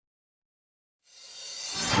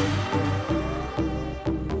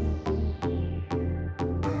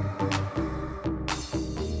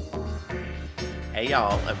Hey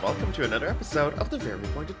y'all, and welcome to another episode of the Very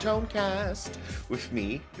Pointed Tonecast with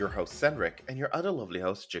me, your host Cendric, and your other lovely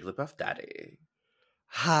host Jigglypuff Daddy.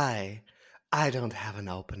 Hi, I don't have an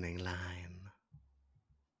opening line.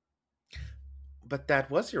 But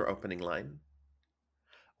that was your opening line.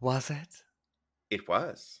 Was it? It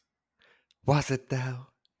was. Was it though?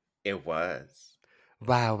 It was.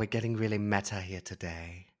 Wow, we're getting really meta here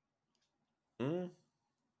today. You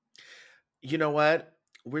know what?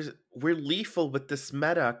 We're lethal with this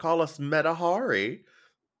meta. Call us Meta Hari.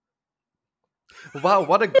 Wow,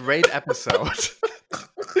 what a great episode.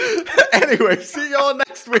 Anyway, see you all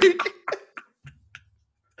next week.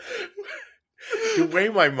 The way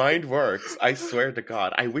my mind works, I swear to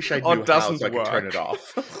God, I wish I knew how doesn't so I could turn work. it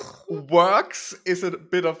off. Works is a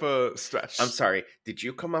bit of a stretch. I'm sorry, did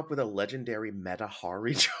you come up with a legendary Meta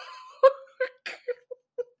Hari joke?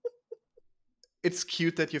 It's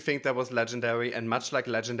cute that you think that was legendary, and much like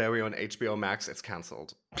legendary on HBO Max, it's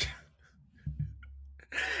cancelled.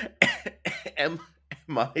 Am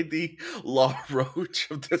I the Law Roach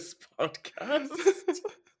of this podcast?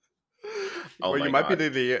 Well, you might be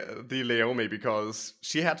the Leomi because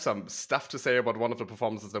she had some stuff to say about one of the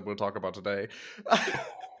performances that we'll talk about today.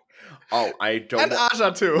 I don't. And Aja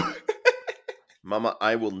too. Mama,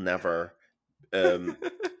 I will never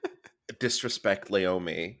disrespect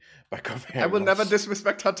Leomi by comparing. I will never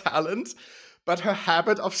disrespect her talent, but her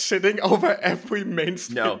habit of shitting over every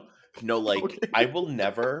mainstream. No, like Okay. I will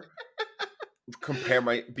never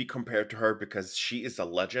be compared to her because she is a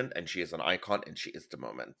legend and she is an icon and she is the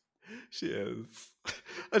moment. She is.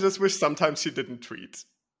 I just wish sometimes she didn't tweet.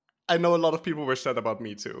 I know a lot of people wish that about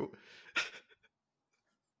me too.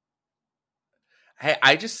 Hey,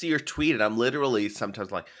 I just see her tweet and I'm literally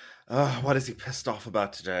sometimes like, oh, what is he pissed off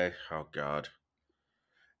about today? Oh, God.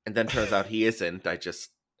 And then turns out he isn't. I just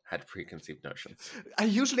had preconceived notions. I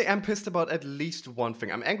usually am pissed about at least one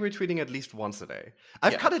thing. I'm angry tweeting at least once a day.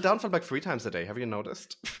 I've cut it down from like 3 times a day. Have you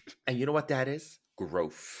noticed? And you know what that is?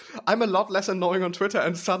 Growth. I'm a lot less annoying on Twitter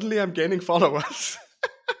and suddenly I'm gaining followers.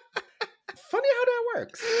 Funny how that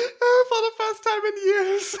works. For the first time in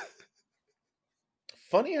years.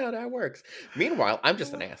 Funny how that works. Meanwhile, I'm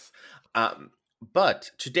just an ass. But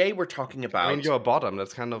today we're talking about... I mean, you're a bottom.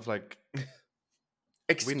 That's kind of like...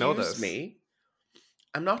 Excuse we know this. Me.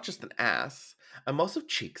 I'm not just an ass. I'm also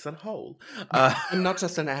cheeks and hole. I'm not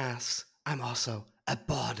just an ass. I'm also a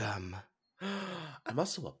bottom. I'm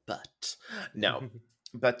also a butt. No.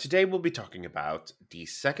 But today we'll be talking about the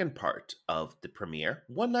second part of the premiere,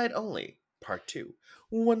 One Night Only, Part 2.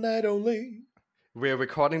 One Night Only. We're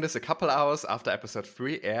recording this a couple hours after episode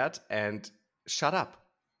 3 aired, and shut up.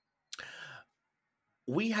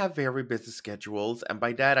 We have very busy schedules, and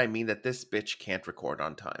by that I mean that this bitch can't record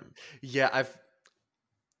on time. Yeah,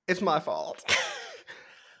 it's my fault.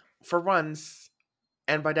 For once,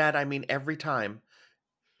 and by that I mean every time,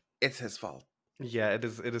 it's his fault. Yeah, it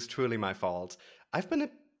is truly my fault. I've been a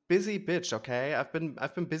busy bitch, okay? I've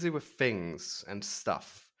been busy with things and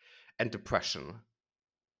stuff and depression.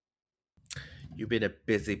 You've been a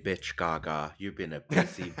busy bitch, Gaga. You've been a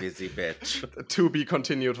busy bitch. To be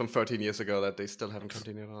continued from 13 years ago that they still haven't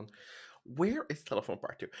continued on. Where is Telephone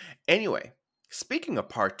Part 2? Anyway, speaking of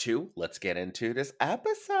Part 2, let's get into this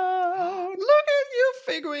episode. Look at you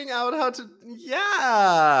figuring out how to...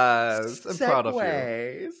 Yes! I'm proud of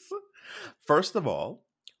you. First of all,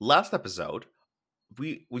 last episode,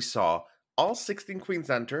 we saw all 16 queens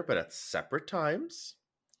enter, but at separate times.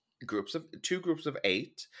 Two groups of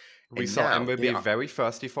 8. We saw Ember be very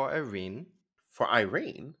thirsty for Irene. For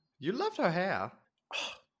Irene? You loved her hair.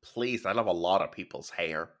 Oh, please, I love a lot of people's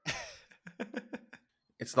hair.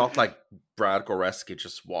 It's not like Brad Goreski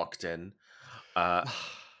just walked in.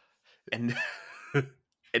 And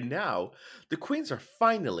now, the queens are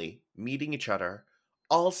finally meeting each other,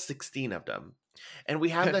 all 16 of them. And we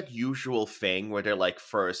have that usual thing where they're like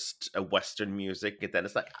first a Western music, and then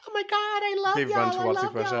it's like, oh my God, I love they y'all, run towards I the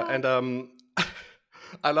love pressure. y'all. And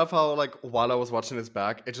I love how, like, while I was watching this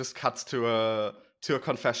back, it just cuts to a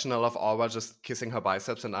confessional of Aura just kissing her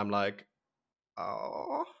biceps, and I'm like,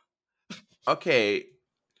 oh. Okay,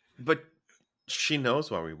 but she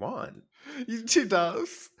knows what we want. She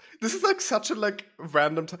does. This is like such a like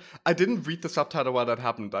random. I didn't read the subtitle while that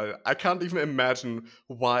happened. I can't even imagine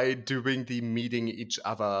why during the meeting each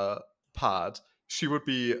other part she would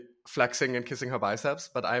be flexing and kissing her biceps.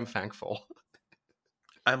 But I am thankful.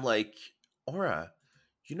 I'm like, Aura,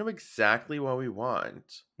 you know exactly what we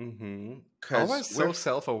want. Mm-hmm. Aura's so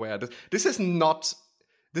self-aware. This is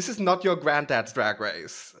not your granddad's Drag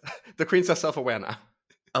Race. The queens are self-aware now.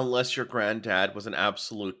 Unless your granddad was an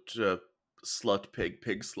absolute slut pig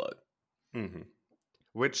slut. Mm-hmm.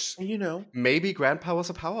 which And, you know, maybe Grandpa was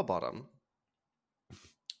a power bottom.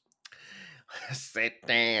 sit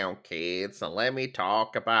down, kids, and let me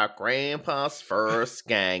talk about Grandpa's first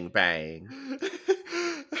gangbang.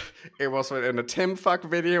 It was in a Tim Fuck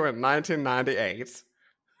video in 1998.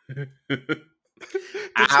 Did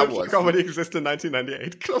I Tim Fuck was already exist in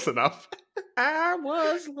 1998? Close enough. I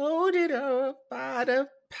was loaded up by the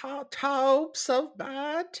tops of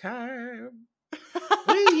my time.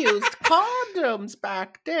 We used condoms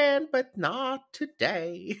back then, but not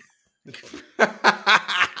today.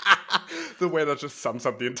 The way that just sums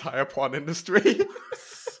up the entire porn industry.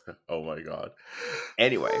 Oh my god.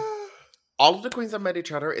 Anyway, all of the queens have met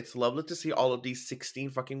each other. It's lovely to see all of these 16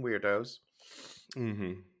 fucking weirdos.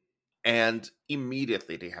 Mm-hmm. And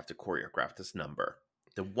immediately they have to choreograph this number.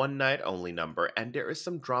 The one night only number. And there is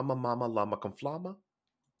some drama mama llama con flama.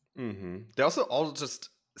 Mm-hmm. They're also all just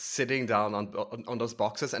sitting down on those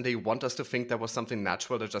boxes, and they want us to think there was something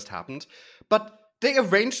natural that just happened. But they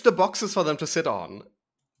arranged the boxes for them to sit on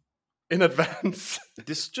in advance.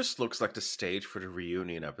 This just looks like the stage for the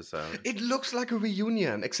reunion episode. It looks like a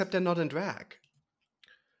reunion, except they're not in drag.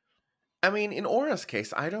 I mean, in Aura's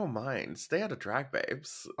case, I don't mind. Stay out of drag,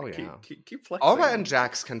 babes. Oh, yeah. Keep flexing. Aura and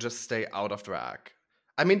Jax can just stay out of drag.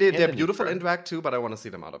 I mean, they're beautiful Anitra. in drag too, but I want to see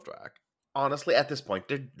them out of drag. Honestly, at this point,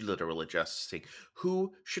 they're literally just seeing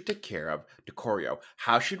who should take care of the choreo.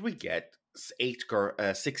 How should we get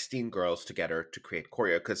 16 girls together to create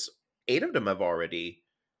choreo? Because 8 of them have already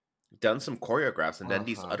done some choreographs, and then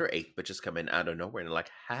these other 8 bitches come in out of nowhere and they're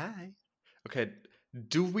like, hi. Okay,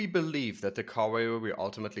 do we believe that the choreo we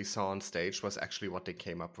ultimately saw on stage was actually what they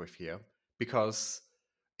came up with here? Because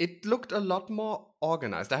it looked a lot more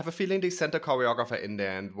organized. I have a feeling they sent a choreographer in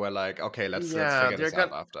there and were like, okay, let's figure this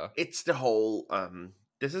out after. It's the whole,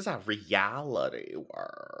 this is a reality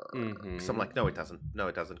work. Mm-hmm. So I'm like, no, it doesn't. No,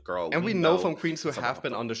 it doesn't, girl. And we know from queens who have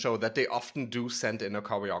been on the show that they often do send in a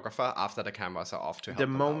choreographer after the cameras are off to help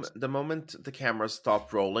them out. The moment the cameras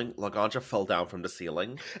stopped rolling, Laganja fell down from the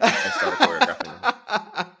ceiling and started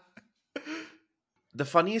choreographing. The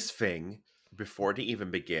funniest thing, before they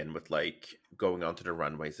even begin with, like, going onto the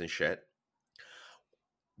runways and shit,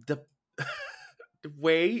 the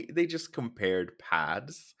way they just compared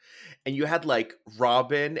pads, and you had, like,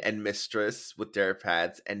 Robin and Mistress with their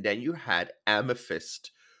pads, and then you had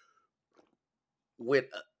Amethyst with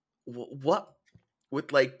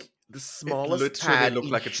with, like, the smallest it literally pad looked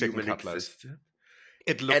in like a chicken human cutlet. existence.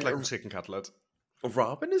 It looked like a chicken cutlet.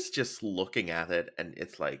 Robin is just looking at it, and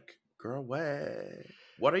it's like, girl,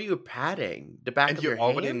 what are you padding? The back of your hand?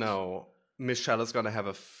 And you already know Michelle is going to have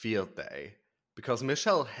a field day. Because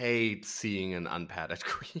Michelle hates seeing an unpadded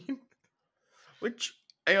queen. Which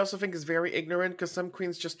I also think is very ignorant, because some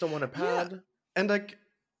queens just don't want to pad. Yeah. And, like,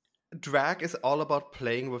 drag is all about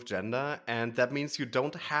playing with gender, and that means you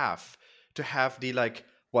don't have to have the, like,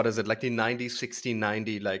 what is it, like the 90s, 60,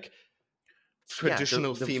 90, like,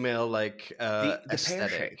 traditional female, like, the aesthetic.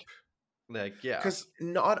 pear shape. Like, yeah. Because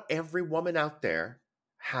not every woman out there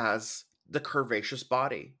has the curvaceous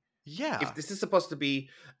body. Yeah. If this is supposed to be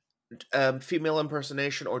female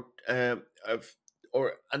impersonation or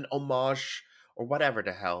an homage or whatever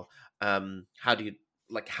the hell, how do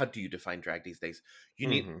you define drag these days? You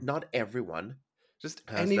need not everyone, just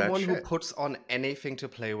anyone who puts on anything to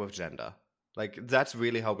play with gender. Like, that's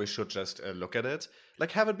really how we should just look at it.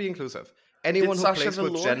 Like, have it be inclusive. Anyone who plays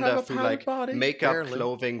with gender through, like, makeup, barely.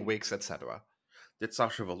 clothing, wigs, etc. Did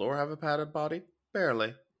Sasha Velour have a padded body?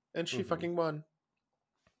 Barely. And she fucking won.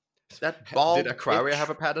 That bald Did Aquaria have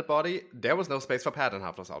a padded body? There was no space for pad in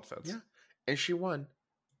half those outfits. Yeah, and she won.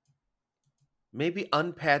 Maybe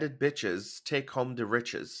unpadded bitches take home the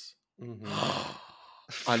riches.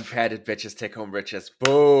 Unpadded bitches take home riches.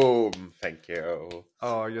 Boom! Thank you.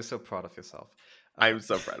 Oh, you're so proud of yourself. I'm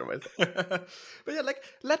so proud of myself. But yeah, like,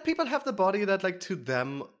 let people have the body that, like, to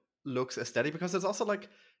them looks aesthetic, because it's also, like,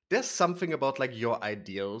 there's something about, like, your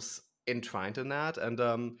ideals entwined in that,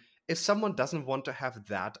 and if someone doesn't want to have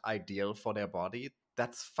that ideal for their body,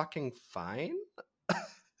 that's fucking fine.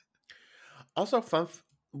 Also,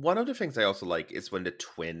 one of the things I also like is when the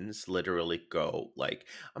twins literally go, like,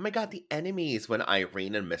 oh my god, the enemies, when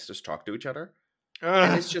Irene and Mistress talk to each other.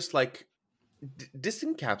 And it's just like, this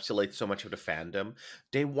encapsulates so much of the fandom.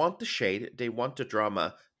 They want the shade, they want the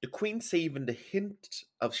drama. The queens say even the hint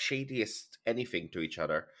of shadiest anything to each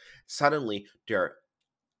other. Suddenly, they're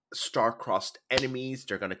star-crossed enemies.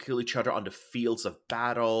 They're going to kill each other on the fields of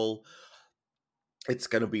battle. It's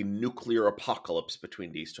going to be nuclear apocalypse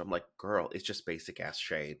between these two. I'm like, girl, it's just basic ass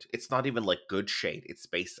shade. It's not even like good shade. It's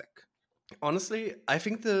basic. Honestly, I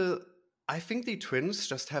think the twins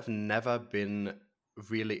just have never been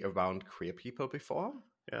really around queer people before,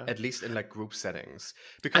 Yeah. at least in like group settings,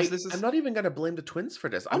 because this I'm is. not even gonna blame the twins for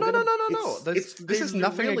this. Oh I'm no no gonna no no no! This is they're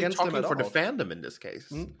nothing really against them talking at for the all. fandom in this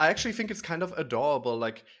case. I actually think it's kind of adorable.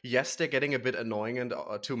 Like, yes, they're getting a bit annoying and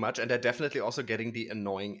too much, and they're definitely also getting the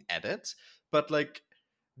annoying edit. But like,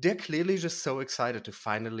 they're clearly just so excited to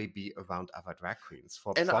finally be around other drag queens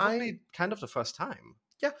for And probably kind of the first time.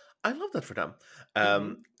 yeah, I love that for them.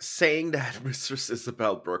 Mm-hmm. Saying that Mistress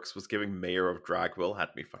Isabel Brooks was giving Mayor of Dragville had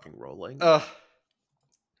me fucking rolling. Uh,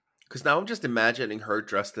 Because now I'm just imagining her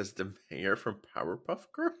dressed as the mayor from Powerpuff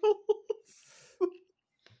Girls.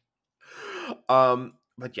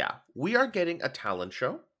 But yeah, we are getting a talent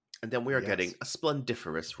show, and then we are getting yes, a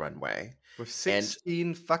splendiferous runway. with And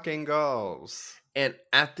 16 fucking girls. and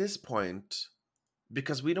at this point,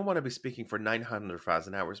 because we don't want to be speaking for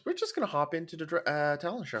 900,000 hours, we're just gonna hop into the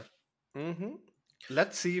talent show. Mm-hmm.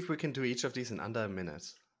 Let's see if we can do each of these in under a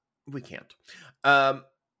minute. We can't.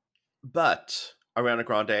 But Ariana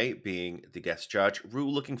Grande being the guest judge, Rue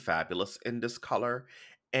looking fabulous in this color.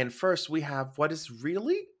 And first we have what is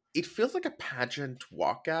really, it feels like a pageant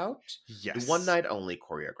walkout. Yes. One night only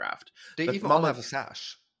choreographed. They But even all Mama, have a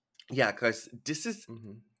sash. yeah, because this is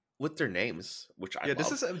Mm-hmm. with their names, which I Yeah,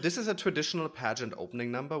 love. this is a traditional pageant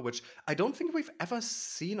opening number, which I don't think we've ever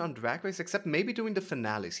seen on Drag Race, except maybe during the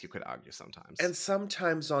finales. You could argue sometimes. And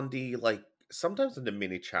sometimes on the sometimes in the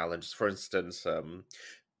mini challenges, for instance,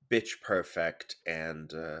 Bitch Perfect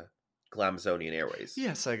and Glamzonian Airways.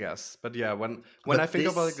 Yes, I guess. But yeah, when I But think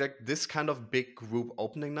about this like this kind of big group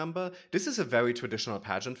opening number, this is a very traditional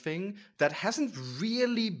pageant thing that hasn't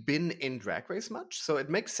really been in Drag Race much. So it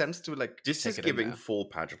makes sense to like this take is it in giving there. full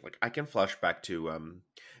pageant. Like I can flash back to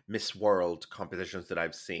Miss World competitions that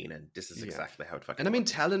I've seen, and this is Yeah. exactly how it fucking And I mean,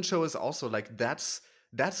 looks. talent show is also like that's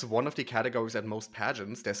one of the categories at most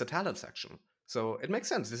pageants. There's a talent section, so it makes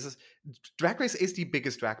sense. This is Drag Race is the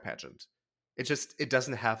biggest drag pageant. It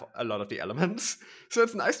doesn't have a lot of the elements, so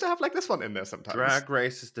it's nice to have like this one in there sometimes. Drag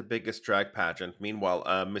Race is the biggest drag pageant.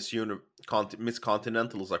 Meanwhile, Miss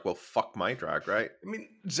Continental is like, well, fuck my drag, right? I mean,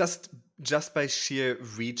 just by sheer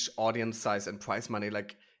reach, audience size, and prize money,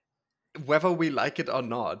 like whether we like it or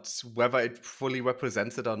not, whether it fully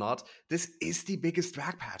represents it or not, this is the biggest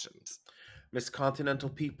drag pageant. Miss Continental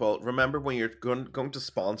people, remember when you're going to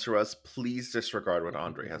sponsor us, please disregard what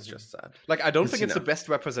Andre has just said. Like, I don't 'Cause, think you it's the know, best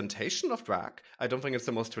representation of drag. I don't think it's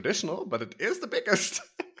the most traditional, but it is the biggest.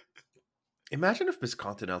 imagine if Miss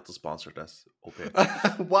Continental sponsored us. Oh,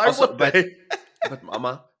 bitch. Why Also, would they? but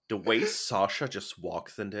Mama, the way Sasha just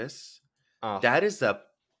walks in this, Ah, that is a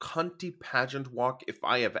cunty pageant walk if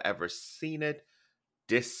I have ever seen it.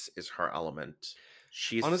 This is her element.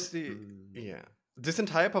 She's honestly, yeah. This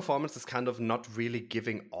entire performance is kind of not really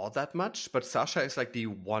giving all that much, but Sasha is like the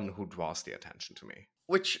one who draws the attention to me.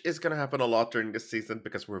 which is going to happen a lot during this season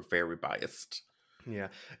because we're very biased. Yeah.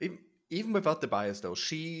 Even without the bias, though,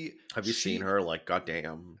 she Have you seen her? Like,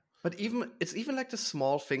 goddamn. But it's even like the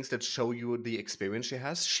small things that show you the experience she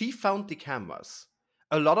has. She found the cameras.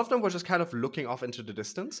 A lot of them were just kind of looking off into the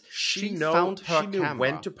distance. She found her She knew camera.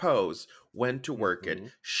 when to pose, when to work Mhm.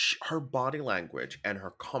 it. Her body language and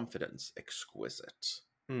her confidence, exquisite.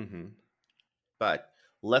 Mm-hmm. But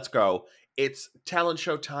let's go. It's talent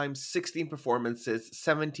show time, 16 performances,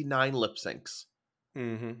 79 lip syncs.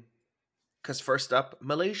 Mm-hmm. Because first up,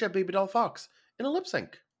 Malaysia Baby Doll Fox in a lip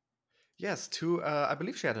sync. Yes, I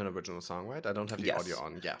believe she had an original song, right? I don't have the audio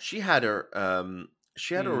on. Yeah. She had her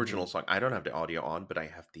original song. I don't have the audio on, but I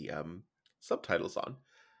have the subtitles on.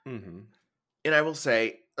 Mm-hmm. And I will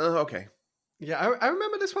say, okay. Yeah, I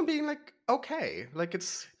remember this one being like okay, like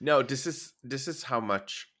it's No, this is how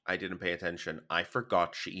much I didn't pay attention. I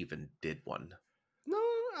forgot she even did one. no,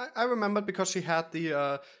 I remembered because she had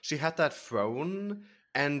that throne,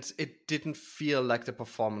 and it didn't feel like the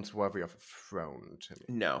performance worthy of a throne to me.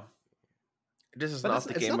 No. This is But not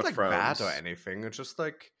the it's Game not of like Thrones. bad or anything. It's just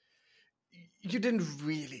like you didn't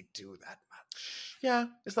really do that much. Yeah,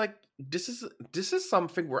 it's like this is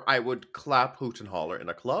something where I would clap, hoot, and holler in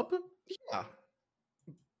a club. Yeah,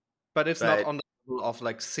 but it's not on the level of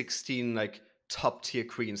like 16 like top tier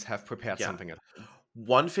queens have prepared Yeah. something at home.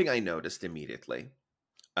 One thing I noticed immediately,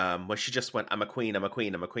 when she just went, "I'm a queen, I'm a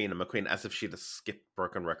queen, I'm a queen, I'm a queen," as if she'd skipped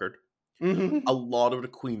broken record. A lot of the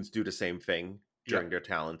queens do the same thing during their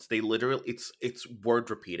talents. They literally, it's word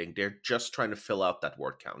repeating. They're just trying to fill out that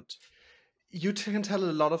word count. You can tell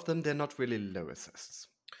a lot of them they're not really lyricists.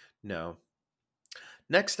 No.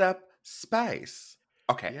 Next up, Spice.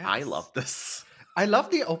 Okay, I Yes. love this. I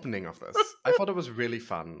love the opening of this. I thought it was really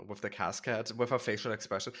fun with the cascade, with her facial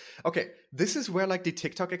expression. Okay, this is where like the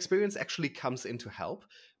TikTok experience actually comes into help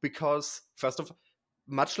because first of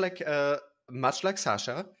much like much like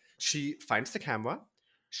Sasha, she finds the camera.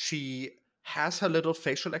 She has her little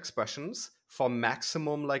facial expressions for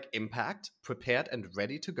maximum like impact, prepared and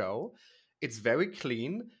ready to go. It's very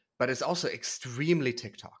clean, but it's also extremely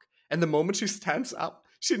TikTok. And the moment she stands up,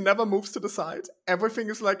 she never moves to the side. Everything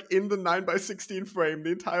is like in the 9:16 frame,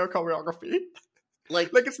 the entire choreography.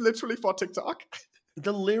 Like, Like it's literally for TikTok.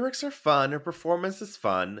 the lyrics are fun, her performance is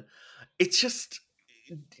fun. It's just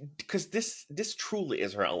because this truly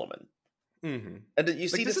is her element. Mm-hmm. And then you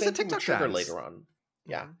see Like the this is a same thing with TikTok Sugar dance. later on.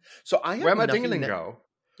 Yeah. Mhm. So I Where have my nothing dingling go?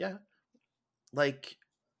 yeah. Like,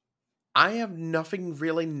 I have nothing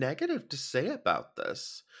really negative to say about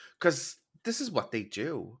this because this is what they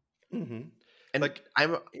do. Mm-hmm. And Like,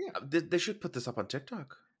 I'm yeah, they should put this up on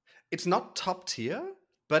TikTok. it's not top tier,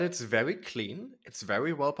 but it's very clean. It's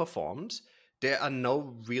very well performed. There are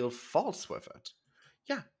no real faults with it.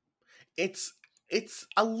 Yeah. It's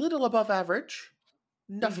a little above average.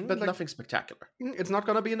 Nothing, Mm-hmm. but Like, nothing spectacular. it's not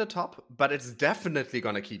gonna be in the top, but it's definitely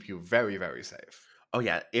gonna keep you very, very safe. Oh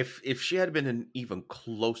yeah, if she had been even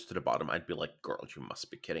close to the bottom, I'd be like, "Girl, you must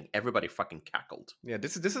be kidding!" Everybody fucking cackled. Yeah,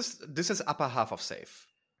 this is upper half of safe.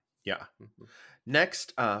 Yeah. Mhm.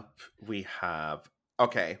 Next up, we have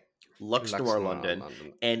okay, Lux Lux Noir Noir London,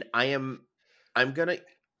 London. and I'm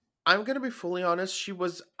gonna be fully honest. She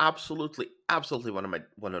was absolutely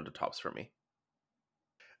one of the tops for me.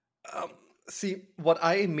 Um, See, what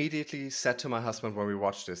I immediately said to my husband when we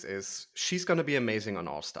watched this is she's gonna be amazing on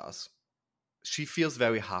All Stars. She feels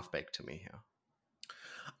very half baked to me here.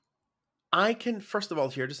 I can first of all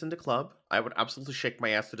hear this in the club. I would absolutely shake my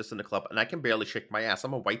ass to this in the club, and I can barely shake my ass.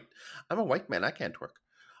 I'm a white man. I can't work.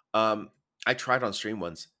 I tried on stream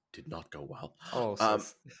once, did not go well. Oh, Um,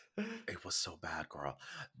 sis. it was so bad, girl.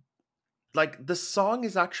 Like the song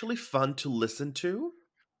is actually fun to listen to.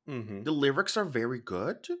 Mm-hmm. The lyrics are very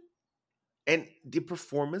good, and the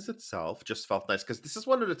performance itself just felt nice because this is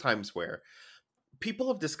one of the times where people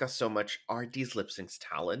have discussed so much, are these lip syncs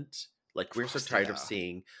talent? Like Of we're so course they tired of are.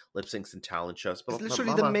 seeing lip syncs and talent shows, It's but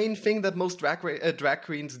literally the mama, main thing that most drag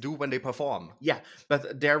queens do when they perform. yeah,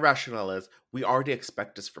 but their rationale is we already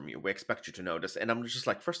expect this from you. We expect you to know this. And I'm just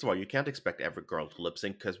like, first of all, you can't expect every girl to lip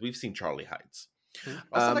sync because we've seen Charlie Heights.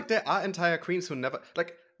 Also, like there are entire queens who never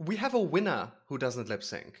like. We have a winner who doesn't lip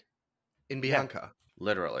sync in Yeah, Bianca.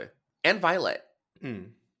 literally. And Violet. Mm.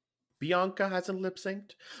 Bianca hasn't lip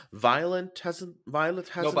synced. Violet No, but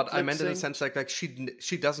hasn't I lip meant in the synced. sense like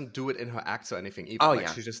she doesn't do it in her acts or anything either. Oh Like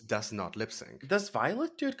yeah. she just does not lip sync. Does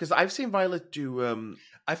Violet do it? Because I've seen Violet do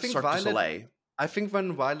I think Cirque du Soleil. I think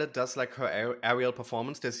when Violet does like her aerial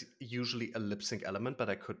performance, there's usually a lip sync element, but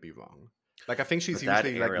I could be wrong. Like I think she's But that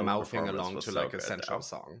usually like aerial mouthing performance along was to so like a good, sensual though.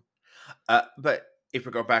 song. But if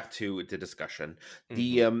we go back to the discussion,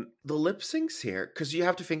 Mm-hmm. the lip syncs here, because you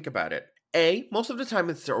have to think about it. A, most of the time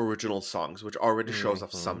it's the original songs, which already shows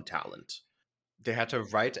off Mm-hmm. some talent. They had to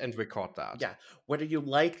write and record that. Yeah, whether you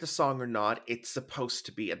like the song or not, it's supposed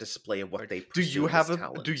to be a display of what Like, they do you presume have is a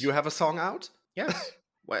talent. do you have a song out? Yes.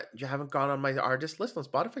 What, you haven't gone on my artist list on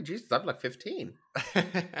Spotify? Jesus, I'm like 15.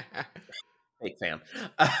 Big fan.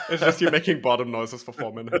 It's just you making bottom noises for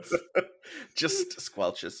 4 minutes. Just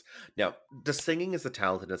squelches. No, the singing is a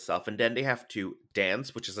talent in itself, and then they have to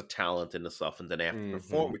dance, which is a talent in itself, and then they have to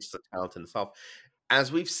perform, Mm-hmm. which is a talent in itself.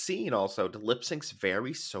 As we've seen, also the lip syncs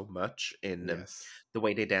vary so much in Yes. the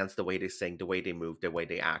way they dance, the way they sing, the way they move, the way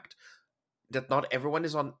they act. That not everyone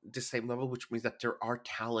is on the same level, which means that there are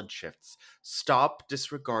talent shifts. Stop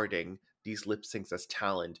disregarding these lip syncs as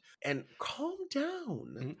talent and calm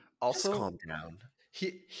down. Mhm. Just Also, calm down.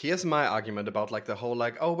 here's my argument about like the whole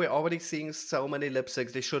like, oh, we're already seeing so many lip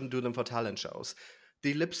syncs, they shouldn't do them for talent shows.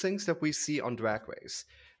 The lip syncs that we see on Drag Race,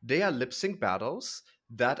 they are lip sync battles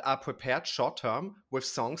that are prepared short term with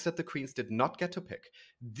songs that the queens did not get to pick.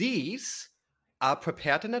 These are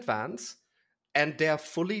prepared in advance and they are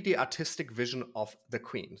fully the artistic vision of the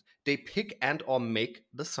queens. They pick and or make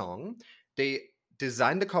the song. They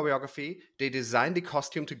design the choreography. They design the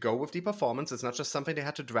costume to go with the performance. It's not just something they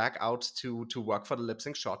had to drag out to work for the lip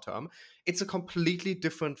sync short term. It's a completely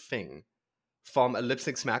different thing from a lip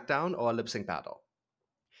sync smackdown or a lip sync battle.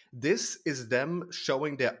 This is them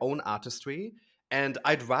showing their own artistry. And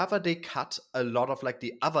I'd rather they cut a lot of like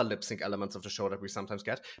the other lip sync elements of the show that we sometimes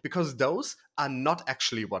get, because those are not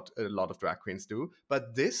actually what a lot of drag queens do.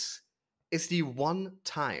 But this is the one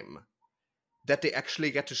time that they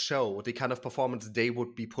actually get to show the kind of performance they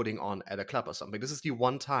would be putting on at a club or something. This is the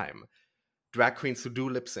one time drag queens who do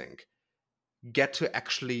lip sync get to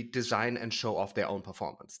actually design and show off their own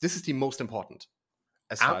performance. This is the most important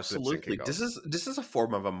as far as lip Absolutely. syncing goes. This is a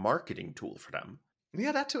form of a marketing tool for them.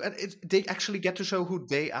 Yeah, that too. And they actually get to show who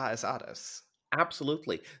they are as artists.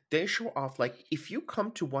 Absolutely. They show off, like, if you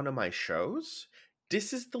come to one of my shows,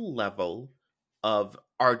 this is the level of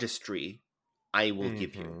artistry I will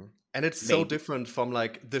give you. And it's so Maybe. different from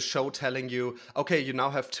like the show telling you, okay, you now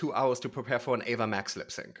have 2 hours to prepare for an Ava Max lip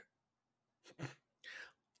sync.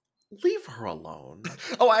 Leave her alone.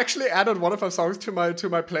 Oh, I actually added one of her songs to my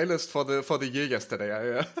playlist for the year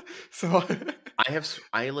yesterday. So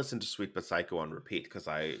I listened to Sweet But Psycho on repeat because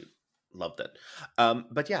I loved it.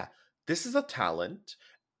 But yeah, this is a talent.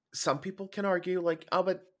 Some people can argue, like, oh,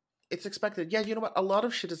 but it's expected. Yeah, you know what? A lot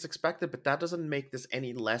of shit is expected, but that doesn't make this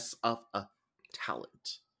any less of a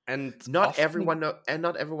talent. and Not often everyone and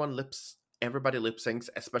not everyone everybody lip syncs,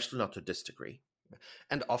 especially not to this degree.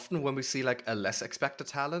 and often when we see like a less expected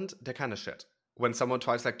talent, they're kind of shit. When someone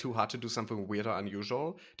tries like too hard to do something weird or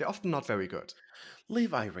unusual, they're often not very good.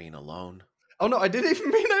 Leave Irene alone. Oh no, I didn't even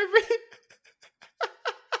mean Irene.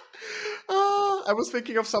 I was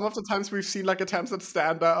thinking of some of the times we've seen like attempts at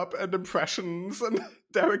stand-up and impressions and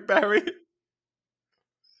Derek Barry.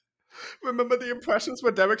 Remember the impressions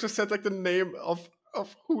where Derek just said like the name of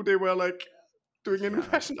who they were like doing an Yeah.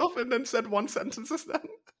 impression of and then said one sentence then?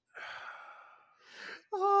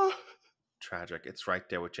 Oh, Tragic. It's right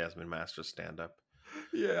there with Jasmine Masters' stand up.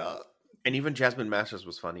 yeah. And even Jasmine Masters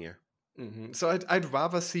was funnier. So I'd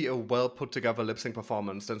rather see a well put together lip sync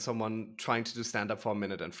performance than someone trying to do stand up for a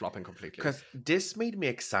minute and flopping completely. Because this made me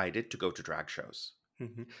excited to go to drag shows.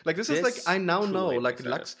 Like this is like This I now truly know made me like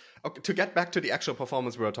excited. Lux. Okay, to get back to the actual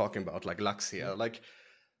performance we were talking about, like Lux here, like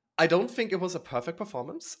I don't think it was a perfect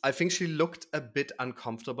performance. I think she looked a bit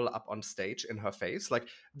uncomfortable up on stage in her face. Like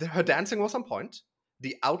her dancing was on point.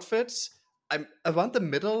 The outfits, I'm around the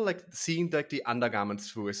middle, like seeing like the undergarments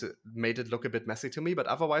through it made it look a bit messy to me. But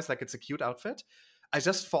otherwise, like it's a cute outfit. I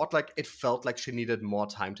just thought like it felt like she needed more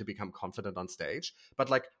time to become confident on stage. But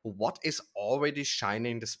like, what is already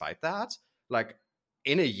shining despite that? Like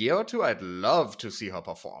in a year or two, I'd love to see her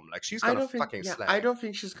perform. Like she's I gonna don't think, fucking yeah, slay. I don't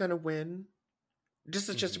think she's gonna win. This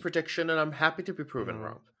is just a prediction, and I'm happy to be proven Mhm.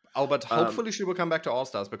 wrong. Oh, but hopefully she will come back to All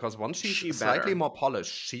Stars because once she's She slightly better, more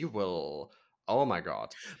polished, she will. Oh my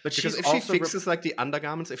god! but Because she's if she also fixes like the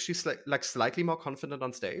undergarments, if she's like slightly more confident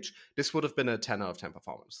on stage, this would have been a 10 out of 10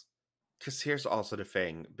 performance. because here's also the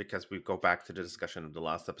thing. Because we go back to the discussion of the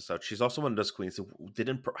last episode, she's also one of those queens who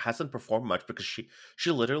hasn't performed much because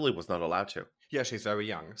she literally was not allowed to. Yeah, she's very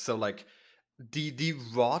young, so like the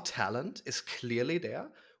raw talent is clearly there.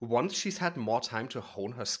 Once she's had more time to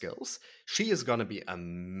hone her skills, she is gonna be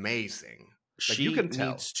amazing. Like you can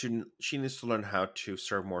tell. She needs to learn how to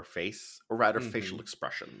serve more face, or rather facial Mhm.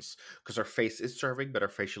 expressions, because her face is serving, but her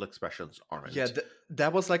facial expressions Yeah, aren't.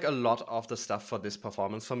 that was like a lot of the stuff for this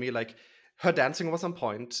performance for me. Like her dancing was on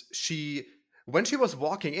point. When she was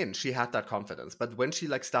walking in, she had that confidence, but when she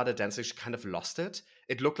like started dancing, she kind of lost it.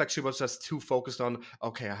 It looked like she was just too focused on,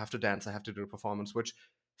 okay, I have to dance, I have to do a performance, which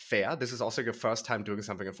fair. This is also your first time doing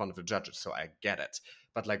something in front of the judges, so I get it.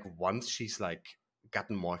 But like once she's like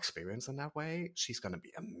gotten more experience in that way, she's gonna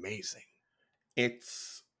be amazing.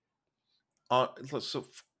 It's uh, so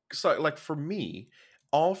so like for me,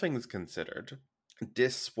 all things considered,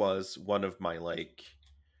 this was one of my like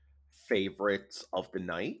favorites of the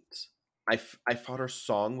night. I thought her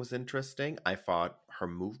song was interesting. I thought her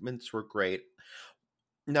movements were great.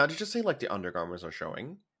 Now to just say like the undergarments are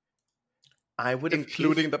showing, I would have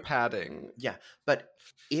Including if the padding. yeah, but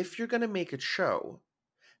if you're gonna make it show,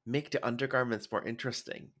 make the undergarments more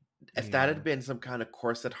interesting. If that Yeah. had been some kind of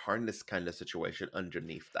corset harness kind of situation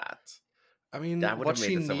underneath that, I mean, that would have what made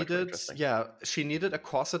she it so much more needed, interesting. yeah, she needed a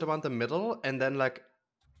corset around the middle and then like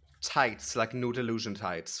tights, like nude illusion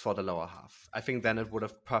tights for the lower half. I think then it would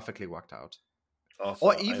have perfectly worked out. Or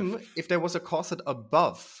Also, even if there was a corset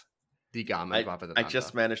above the garment rather than I under.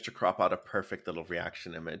 just managed to crop out a perfect little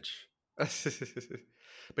reaction image.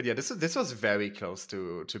 But yeah, this was very close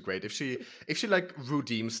to great. If she like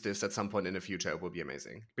redeems this at some point in the future, it will be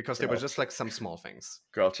amazing because they were Girl, just like some small things.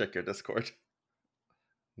 girl, check your Discord.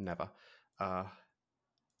 Never. Uh,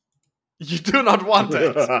 you do not want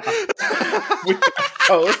it. With that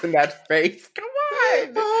pose and that face. Come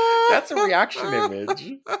on! That's a reaction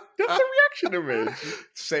image. That's a reaction image.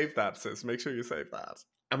 Save that, sis. Make sure you save that.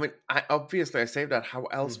 I mean, I saved that. How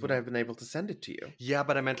else would I Mhm. have been able to send it to you? Yeah,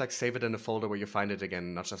 but I meant like save it in a folder where you find it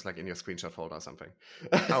again, not just like in your screenshot folder or something.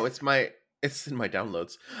 Oh, it's in my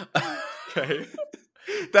downloads. Okay.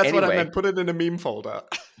 That's what I Anyway, meant. Put it in a meme folder.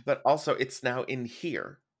 but also it's now in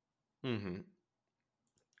here. Mm-hmm.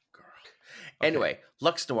 Girl. Okay. Anyway,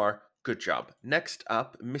 Lux Noir, good job. Next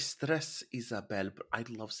up, Mistress Isabelle. I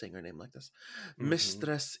love saying her name like this.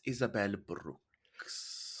 Mistress Isabelle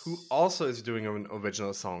Brooks. Who also is doing an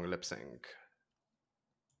original song lip sync.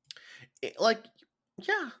 Like,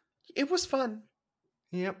 yeah, it was fun.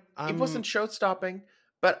 Yep. It wasn't show stopping,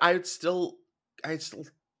 but I'd still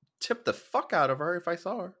tip the fuck out of her if I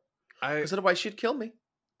saw her, I because otherwise she'd kill me.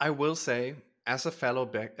 I will say, as a fellow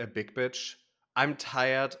a big bitch, I'm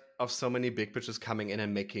tired of so many big bitches coming in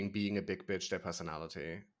and making being a big bitch their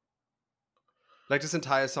personality. Like this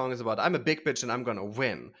entire song is about I'm a big bitch and I'm gonna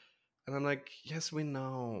win. And I'm like, yes, we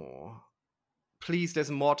know. Please,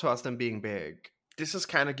 there's more to us than being big. This is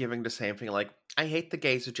kind of giving the same thing. Like, I hate the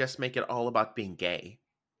gays who just make it all about being gay.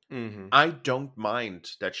 Mm-hmm. I don't mind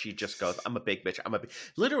that she just goes, I'm a big bitch.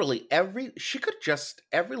 Literally every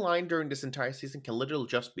line during this entire season can literally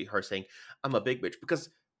just be her saying, I'm a big bitch, because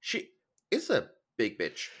she is a big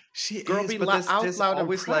bitch. She Girl, is, be but out there's loud and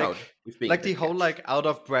always proud with being a the big whole bitch. out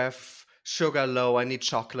of breath, sugar low, I need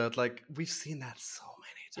chocolate. Like we've seen that so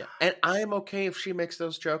Yeah, many and times. I'm okay if she makes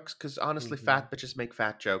those jokes, because honestly, Mm-hmm. fat bitches make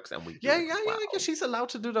fat jokes, and we Yeah, do it yeah, yeah, yeah. well. She's allowed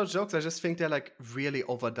to do those jokes. I just think they're like really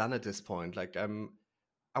overdone at this point. Like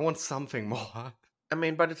I want something more. I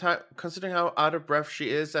mean, by the time, considering how out of breath she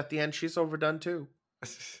is at the end, she's overdone too.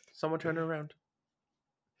 Someone turn her around.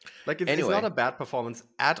 Like it's not Anyway, a bad performance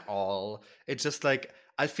at all. It's just like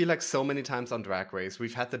I feel like so many times on Drag Race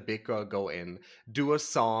we've had the big girl go in, do a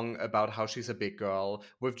song about how she's a big girl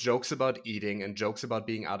with jokes about eating and jokes about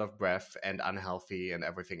being out of breath and unhealthy and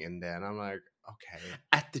everything in there. And I'm like, okay.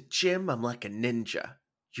 at the gym, I'm like a ninja.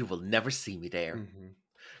 You will never see me there. Hmm.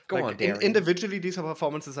 Go Like on, Darian. individually, these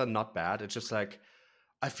performances are not bad. It's just like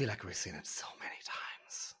I feel like we've seen it so many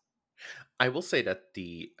times. I will say that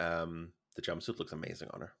the jumpsuit looks amazing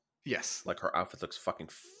on her. Yes, Like, her outfit looks fucking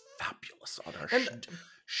fabulous on her. and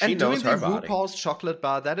She doing knows the her body. RuPaul's chocolate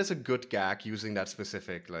bar, that is a good gag using that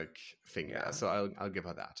specific like thing there. Yeah. So I'll give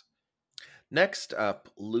her that. Next up,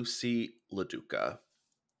 Lucy LaDuca.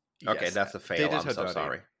 Okay, Yes, that's a they fail. did I'm her so dirty.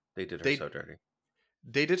 sorry. They did her They so dirty.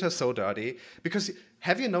 they did her so dirty because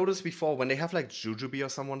have you noticed before when they have like Jujubee or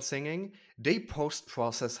someone singing, they post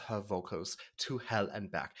process her vocals to hell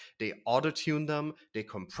and back. They auto tune them, they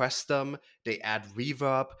compress them, they add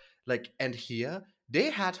reverb. Like and here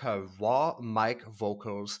they had her raw mic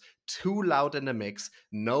vocals too loud in the mix,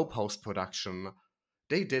 no post production.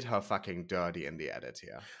 They did her fucking dirty in the edit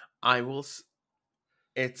here. I will.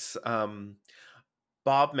 It's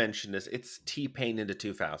Bob mentioned this. It's T-Pain in the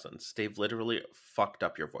 2000s. They've literally fucked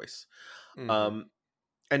up your voice. Mm-hmm. Um,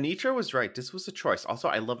 Anitra was right. This was a choice. Also,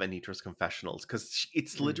 I love Anitra's confessionals because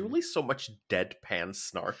it's Mm-hmm. literally so much deadpan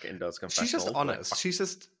snark in those She's just confessionals. And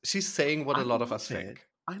honest. She's saying what a I lot of love us it. think.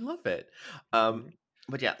 I love it. Um, Mm-hmm.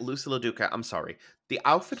 but yeah, Lucy LaDuca, I'm sorry. The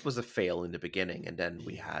outfit was a fail in the beginning, and then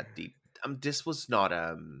we Yeah. had this was not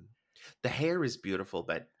the hair is beautiful,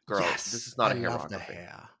 but girl, this Yes, is not I a love the hairography.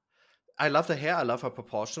 hair. I love the hair. I love her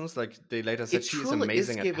proportions. Like they later said, It she is truly is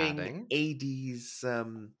amazing at giving padding. 80s It's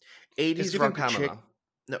 80s giving rocker chick. Pamela.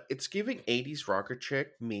 No, it's giving 80s rocker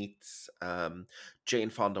chick meets Jane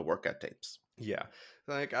Fonda workout tapes. Yeah,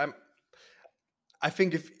 like I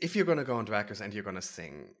think if you're gonna go on Drag Race and you're gonna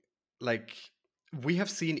sing, like we have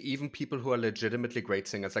seen even people who are legitimately great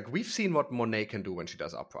singers. Like we've seen what Monet can do when she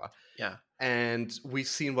does opera, Yeah. and we've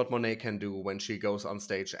seen what Monet can do when she goes on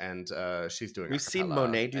stage and she's doing a We've seen cappella,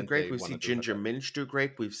 Monet do and great. they We've want to seen do her Ginger dirty. Minch do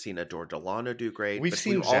great. We've seen Adore Delano do great. We've But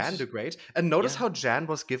seen we've Jan also, do great. And notice yeah, how Jan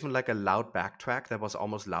was given like a loud backtrack that was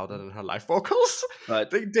almost louder than her live vocals.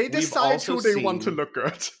 but They we've decide also who they want to seen, look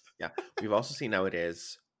good. yeah, we've also seen how it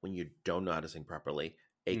is when you don't know how to sing properly,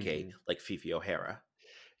 aka Hmm. like Fifi O'Hara.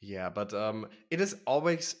 Yeah, but it is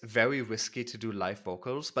always very risky to do live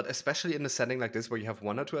vocals, but especially in a setting like this where you have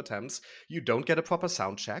one or two attempts, you don't get a proper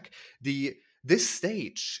sound check. This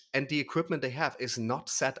stage and the equipment they have is not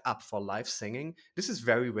set up for live singing. This is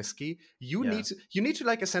very risky. Yeah, You need to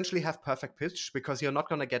like essentially have perfect pitch because you're not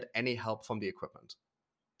going to get any help from the equipment.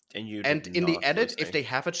 and you did And in the not, edit, if Lucy. they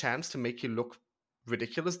have a chance to make you look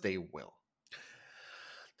ridiculous, they will.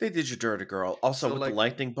 They did you dirty, girl. Also So with the like,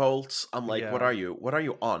 lightning bolts, I'm like, what yeah. are you? What are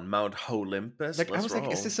you on? Mount Olympus? Like I Let's was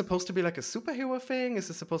like, is this roll. supposed to be like a superhero thing? Is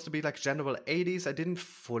this supposed to be like general 80s? I didn't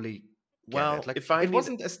fully get it. Well, Like if I it need,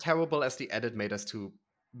 wasn't as terrible as the edit made us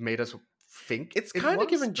think it's it kind of was,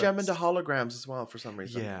 giving but Gem into holograms as well for some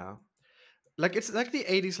reason. yeah. Like it's like the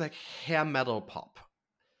 80s like hair metal pop.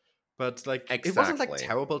 But like it wasn't like Exactly.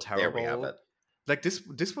 terrible, There we have terrible. it. Like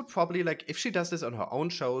this would probably like if she does this on her own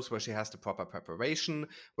shows where she has the proper preparation,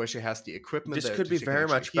 where she has the equipment This that could be she can very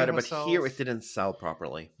actually much hear better, but here it herself. didn't sell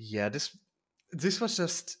properly. Yeah, this was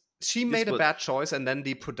just she This made a was, bad choice and then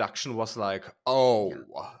the production was like, yeah, "Oh."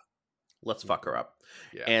 let's fuck her up.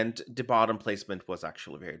 Yeah. And the bottom placement was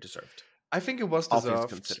actually very deserved. I think it was All things deserved.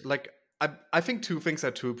 considered. Like I think two things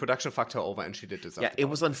are true. Production fucked her over, and she did deserve Yeah, the it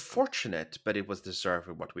was bonus points. unfortunate, but it was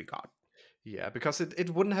deserving what we got. Yeah, because it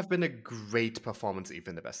wouldn't have been a great performance even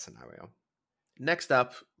in the best scenario. Next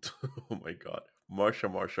up, oh my god, Marsha.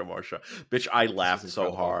 Bitch, I This was laughed so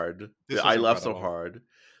incredible. hard. This was I laughed so incredible. hard.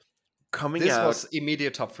 Coming This out, was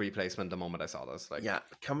immediate top 3 placement the moment I saw this. Like, yeah,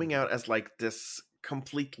 coming out as like this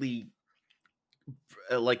completely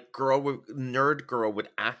like nerd girl with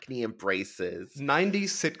acne and braces. 90s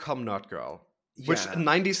sitcom nerd girl. Which Yeah,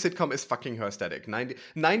 90s sitcom is fucking her aesthetic.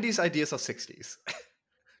 90s ideas are 60s.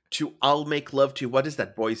 to I'll make love to what is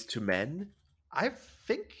that? Boys to Men. I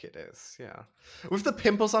think it is, yeah. With the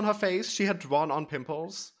pimples on her face, she had drawn on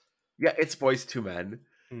pimples. Yeah, it's Boys to Men.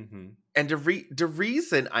 Mm-hmm. And the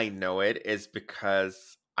reason I know it is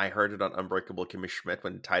because I heard it on Unbreakable Kimmy Schmidt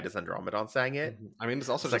when Titus Andromedon sang it. Mm-hmm. I mean, it's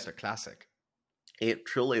also It's just like a classic. it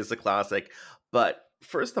truly is a classic. But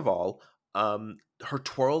first of all, her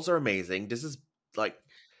twirls are amazing. This is like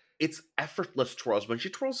it's effortless twirls. When she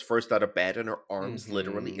twirls first out of bed and her arms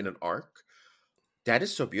literally in Mm-hmm. an arc, that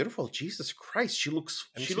is so beautiful. Jesus Christ, And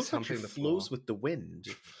she she's looks like she humping the floor. flows with the wind.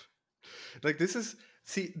 Like, this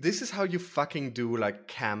is how you fucking do like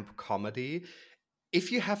camp comedy.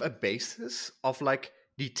 If you have a basis of like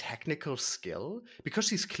the technical skill, because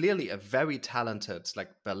she's clearly a very talented like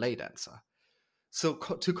ballet dancer. So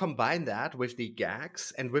to combine that with the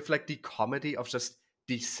gags and with like the comedy of just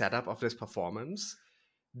the setup of this performance,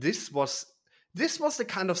 this was this was the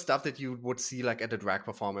kind of stuff that you would see like at a drag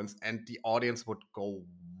performance, and the audience would go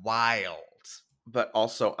wild. But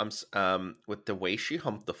also, with the way she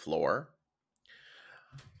humped the floor,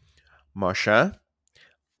 Marsha,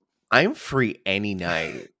 I'm free any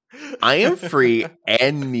night. I am free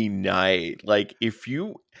any night. Like if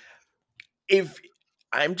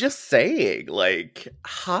I'm just saying, like,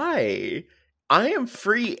 hi, I am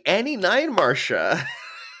free any night, Marsha.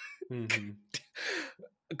 Mhm.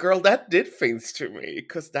 Girl, that did things to me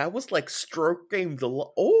because that was like stroking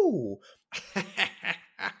oh,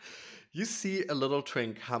 You see a little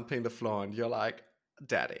twink humping the floor, and you're like,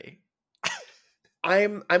 "Daddy."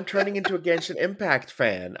 I'm turning into a Genshin Impact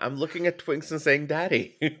fan. I'm looking at Twinks and saying,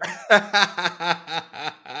 "Daddy."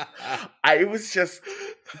 I was just,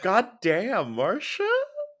 God damn, Marsha.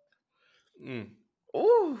 Mm.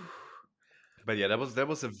 Ooh. But yeah, that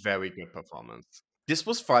was a very good performance. This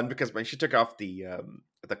was fun because when she took off the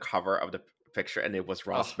cover of the picture and it was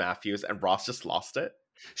Oh, Ross Matthews and Ross just lost it.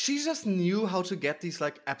 she just knew how to get these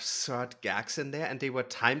like absurd gags in there, and they were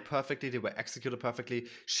timed perfectly. They were executed perfectly.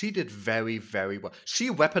 She did very, very well. She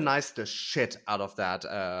weaponized the shit out of that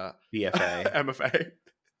BFA. MFA.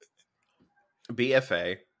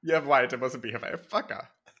 BFA. Yeah, right. It was a BFA. Fuck her.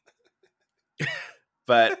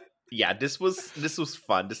 But yeah, this was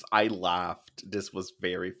fun. I laughed. This was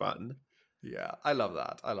very fun. Yeah, I love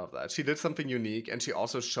that. I love that. She did something unique, and she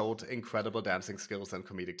also showed incredible dancing skills and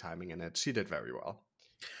comedic timing in it. She did very well.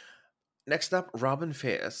 Next up, Robin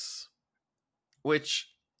Fierce, which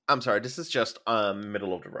I'm sorry, this is just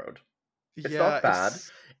middle of the road. It's Yeah, not bad.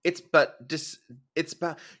 It's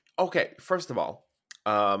bad. Okay, first of all,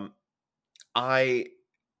 I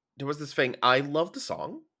there was this thing. I love the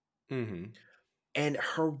song Mm-hmm. and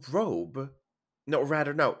her robe. No,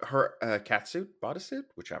 rather no, her catsuit, bodysuit,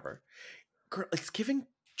 whichever. Girl, it's giving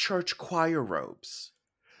church choir robes,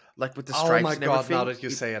 like with the Oh stripes my and god! Now everything. that you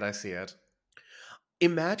say it, I see it.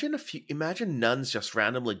 Imagine nuns just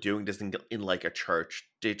randomly doing this in like a church.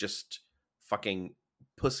 They just fucking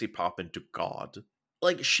pussy pop into God.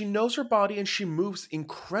 Like she knows her body and she moves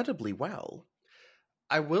incredibly well.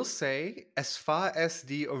 I will say, as far as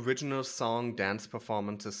the original song dance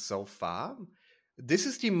performances so far, this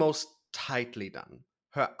is the most tightly done.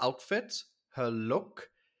 Her outfit, her look,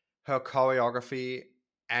 her choreography,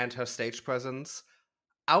 and her stage presence,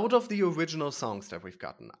 out of the original songs that we've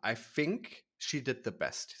gotten, I think she did the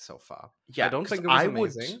best so far. I Yeah, don't because think it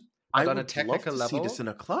was amazing, I but on a would love technical to see this level, in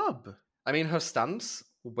a club. I mean, her stunts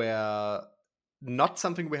were not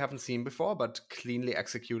something we haven't seen before, but cleanly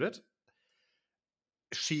executed.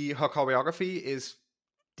 Her choreography is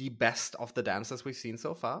the best of the dancers we've seen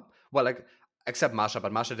so far. Well, like except Marsha,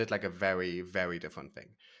 but Marsha did like a very, very different thing.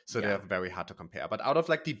 So they're Yeah, very hard to compare. But out of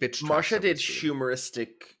like the bitch tracks Marsha that we've did seen,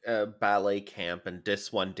 humoristic ballet camp, and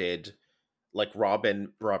this one did like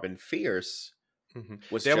Robin Fierce mhm,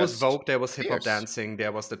 was there was just Vogue, there was hip hop fierce. dancing,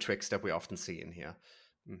 there was the tricks that we often see in here.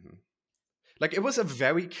 hmm Like it was a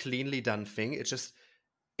very cleanly done thing.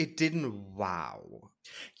 It didn't wow.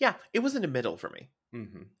 Yeah, it was in the middle for me.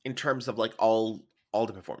 hmm In terms of like all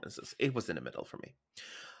the performances. It was in the middle for me.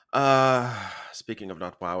 Speaking of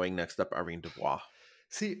not wowing, next up Irene Dubois.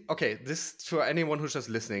 See, okay, this for anyone who's just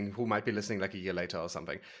listening, who might be listening like a year later or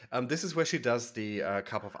something. This is where she does the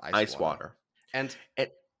cup of ice Ice water, water. and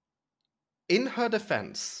And in her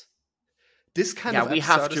defense, this kind yeah, of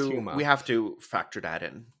absurdist we humor. have to factor that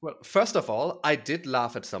in. Well, first of all, I did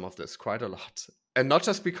laugh at some of this quite a lot, and not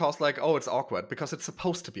just because like, oh, it's awkward, because it's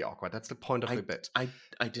supposed to be awkward. That's the point of the I bit. I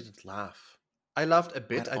I didn't laugh I laughed a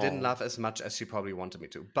bit. at I didn't all. laugh as much as she probably wanted me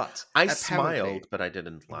to, but I apparently, smiled, but I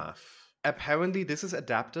didn't Mhm. laugh. apparently, this is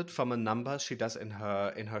adapted from a number she does in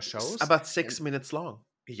her shows. About And 6 minutes long.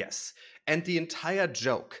 yes. And the entire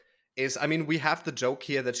joke is, I mean, we have the joke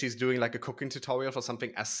here that she's doing like a cooking tutorial for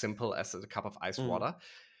something as simple as a cup of ice Mm. water.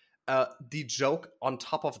 The joke on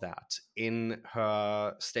top of that in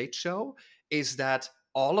her stage show is that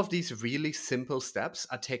all of these really simple steps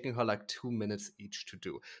are taking her like 2 minutes each to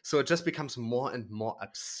do. So it just becomes more and more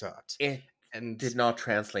absurd. It And did not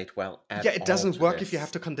translate well yeah, at it all doesn't to work if you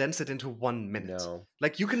have this. to condense it into 1 minute. No.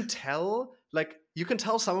 Like you can tell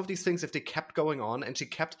some of these things if they kept going on, and she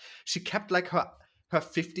kept like her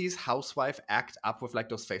 50s housewife act up with like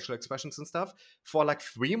those facial expressions and stuff for like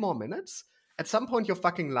 3 more minutes. At some point, you're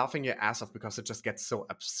fucking laughing your ass off because it just gets so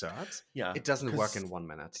absurd. Yeah, It doesn't work because in 1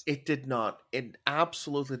 minute. it did not. It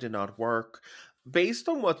absolutely did not work. Based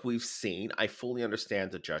on what we've seen, I fully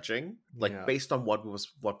understand the judging. Like Yeah. based on what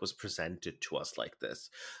was presented to us like this,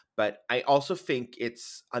 but I also think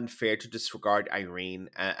it's unfair to disregard Irene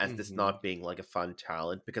as this hmm not being like a fun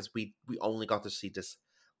talent because we only got to see this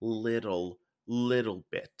little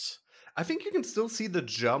bit. I think you can still see the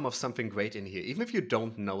germ of something great in here, even if you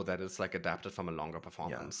don't know that it's like adapted from a longer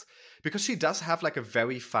Yeah. performance. Because she does have like a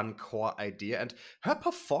very fun core idea, and her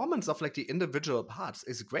performance of like the individual parts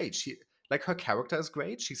is great. She like her character is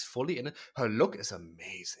great. She's fully in it. Her look is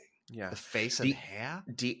amazing. Yeah. The face and The hair.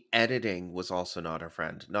 the editing was also not our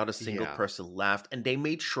friend. Not a single Yeah. person laughed, and they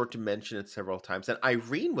made sure to mention it several times. And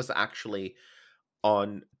Irene was actually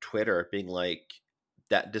on Twitter being like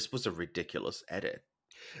that this was a ridiculous edit.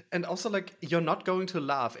 And also, like, you're not going to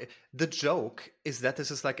laugh. The joke is that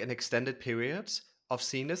this is like an extended period of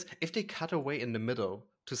seeing this. If they cut away in the middle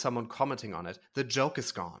to someone commenting on it, the joke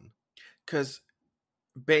is gone. Because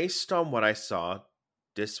based on what I saw,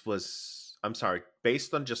 this was I'm sorry,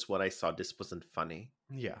 based on just what I saw, this wasn't funny.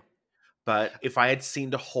 Yeah. But if I had seen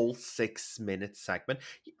the whole 6 minute segment,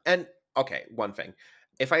 and okay, one thing,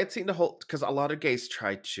 if I had seen the whole, because a lot of gays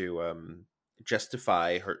tried to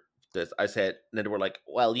justify her this, I said, and then they were like,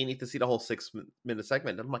 "Well, you need to see the whole 6 minute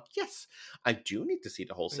segment." And I'm like, "Yes, I do need to see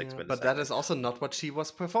the whole six Yeah, minute but that is segment." also not what she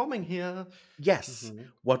was performing here. Yes,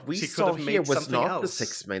 Mhm. what we She could saw have here made was something not the else.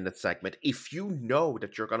 6 minute segment. If you know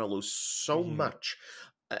that you're going to lose so Yeah. much,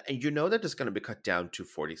 and you know that it's going to be cut down to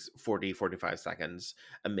 45 seconds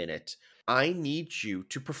a minute, I need you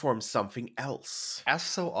to perform something else. As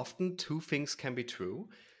so often, two things can be true.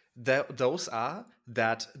 Those are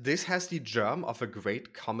that this has the germ of a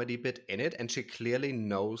great comedy bit in it, and she clearly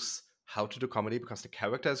knows how to do comedy because the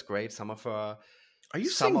character is great. Are you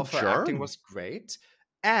Some saying of her acting germ? was great,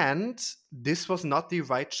 and this was not the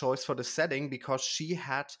right choice for the setting because she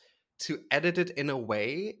had to edit it in a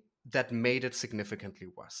way that made it significantly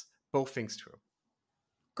worse. Both things true.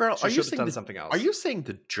 Girl, She should have done something are else. you saying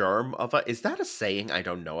the germ of a is that a saying I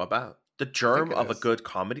don't know about? The I think germ it of a is. good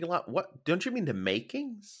comedy lot? What don't you mean the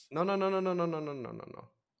makings? No, no, no, no, no, no, no, no, no, no, no.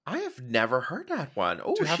 I have never heard that one.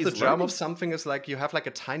 Oh, To have the she's germ of learning. something is like you have like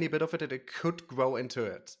a tiny bit of it and it could grow into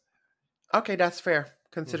it. Okay, that's fair.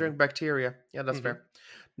 hmm Considering bacteria. Yeah, that's hmm fair.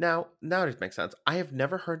 Now it makes sense. I have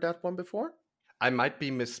never heard that one before. I might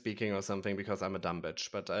be misspeaking or something because I'm a dumb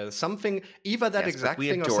bitch, but something, either that Yes, but exact we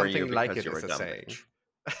thing or adore you something like because it you're is a a dumb saying. bitch.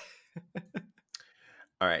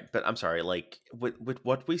 All right, but I'm sorry. Like with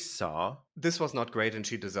what we saw, This was not great and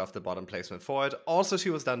she deserved the bottom placement for it. Also, she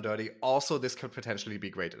was done dirty. Also, this could potentially be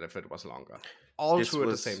great if it was longer. All this true at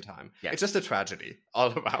the same was time. It's just a yes, tragedy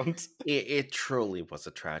all around. it truly was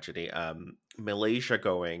a tragedy. Malaysia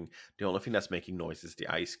going. The only thing that's making noise is the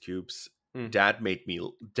ice cubes. Mhm. That made me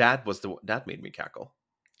cackle.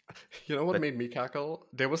 You know what But made me cackle?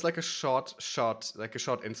 There was like a like a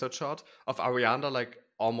short insert shot of Ariana like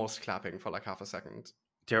almost clapping for like half a second.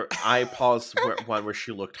 I paused where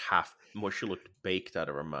she looked baked out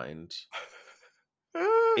of her mind.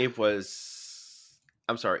 It was.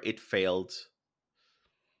 I'm sorry. It failed.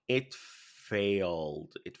 It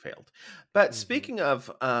failed. But Mhm. speaking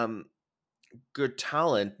of good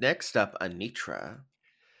talent, next up, Anitra.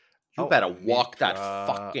 You Oh, better walk that Anitra.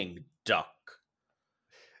 fucking duck.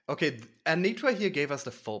 Okay, Anitra here gave us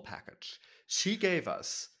the full package. She gave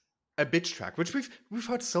us a bitch track, which we've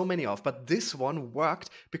heard so many of, but this one worked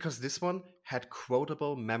because this one had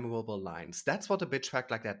quotable, memorable lines. That's what a bitch track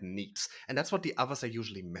like that needs, and that's what the others are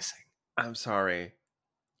usually missing. I'm sorry.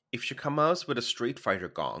 If she comes with a Street Fighter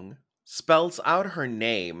gong, spells out her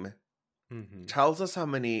name, Mm-hmm. tells us how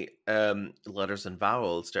many letters and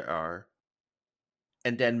vowels there are,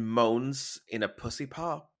 and then moans in a pussy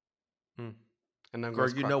pop, Mm. And then girl,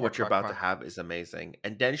 goes you quack, know quack, what you're quack, about to quack. have is amazing.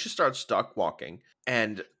 And then she starts duck walking.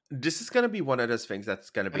 And this is going to be one of those things that's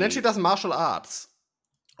going to And then she be, does martial arts.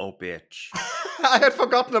 oh, bitch. I had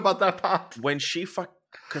forgotten about that part. When she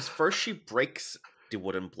because first she breaks the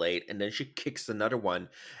wooden blade and then she kicks another one.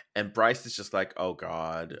 And Bryce is just like, oh,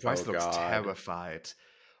 God, oh, Bryce looks God. terrified.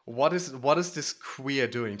 What is this queer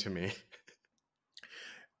doing to me?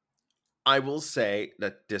 I will say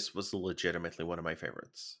that this was legitimately one of my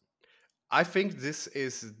favorites. I think this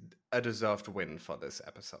is a deserved win for this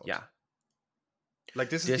episode. Yeah. Like,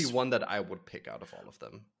 this is the one that I would pick out of all of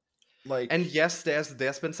them. Like, And yes,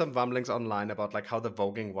 there's been some rumblings online about like how the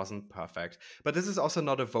voguing wasn't perfect, but this is also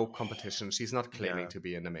not a Vogue competition. She's not claiming yeah. to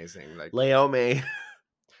be an amazing Leomi. like Naomi,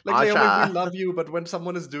 we Aja. love you, but when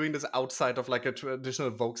someone is doing this outside of like a traditional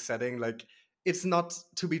Vogue setting, like it's not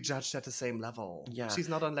to be judged at the same level. Yeah. She's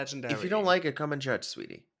not on Legendary. If you don't like it, come and judge,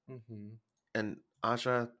 sweetie. Mm-hmm. And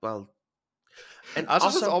Aja, well, and Aja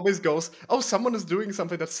also, just always goes, "Oh, someone is doing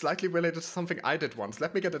something that's slightly related to something I did once.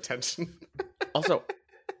 Let me get attention." also,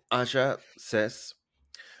 Aja says,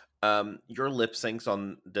 your lip syncs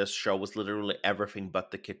on this show was literally everything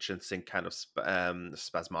but the kitchen sink kind of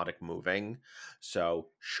spasmodic moving. So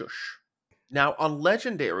shush. Now on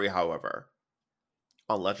Legendary, however,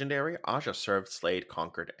 Aja served, slayed,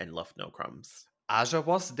 conquered, and left no crumbs. Aja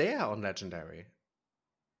was there on Legendary.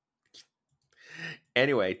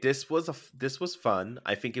 Anyway, this was fun.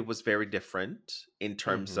 I think it was very different in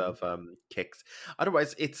terms Mm-hmm. of kicks.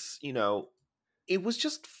 Otherwise, it's it was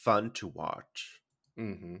just fun to watch.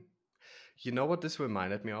 Mm-hmm. You know what this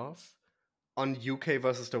reminded me of? On UK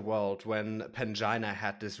versus the World, when Pangina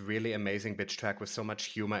had this really amazing bitch track with so much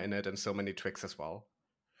humor in it and so many tricks as well.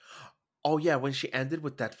 Oh yeah, when she ended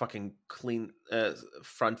with that fucking clean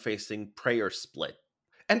front-facing prayer split.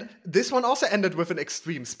 And this one also ended with an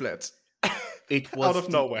extreme split. It Out was of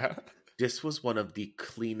nowhere. This was one of the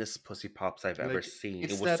cleanest pussy pops I've ever Like, seen.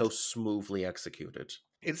 It it's was so that smoothly executed.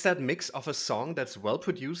 it's that mix of a song that's well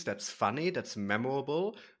produced, that's funny, that's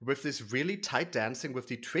memorable, with this really tight dancing, with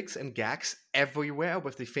the tricks and gags everywhere,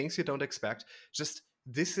 with the things you don't expect. Just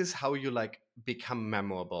this is how you like become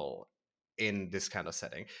memorable in this kind of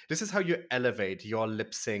setting. This is how you elevate your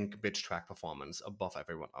lip sync bitch track performance above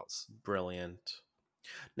everyone else. Brilliant.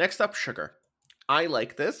 Next up, Sugar. I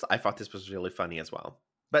like this. I thought this was really funny as well.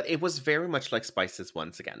 But it was very much like Spices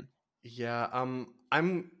once again. Yeah,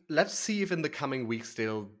 let's see if in the coming weeks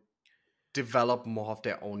they'll develop more of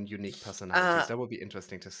their own unique personalities. That will be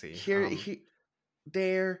interesting to see.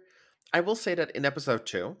 There. I will say that in episode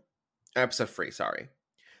 3, sorry,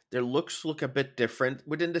 their looks look a bit different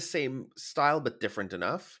within the same style, but different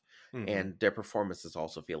enough. And their performances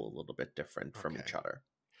also feel a little bit different from each other,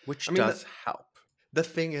 which I mean, does help. the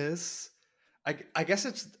thing is, I guess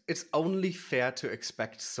it's only fair to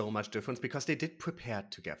expect so much difference because they did prepare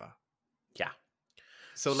together. Yeah.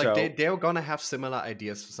 So like they're gonna have similar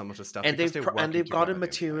ideas for some of the stuff, and because they've gotten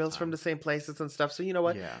materials from the same places and stuff. So you know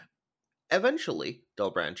what? Yeah. Eventually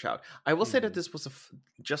they'll branch out. I will say that Mhm. this was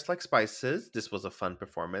just like Spices. This was a fun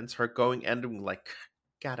performance. Her going ending like,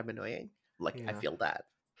 God, I'm annoying. Like I Yeah. feel that.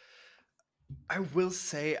 I will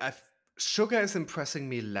say Sugar is impressing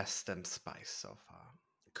me less than Spice so far.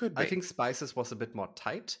 Could be. I think Spice's was a bit more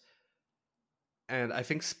tight, and I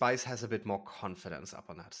think Spice has a bit more confidence up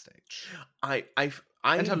on that stage. I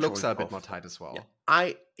And her looks enjoyed are a bit both more of them. tight as well.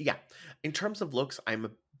 Yeah. In terms of looks, I'm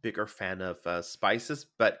a bigger fan of Spices,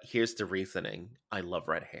 but here's the reasoning: I love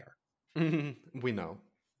red hair. We know.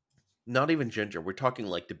 Not even ginger. We're talking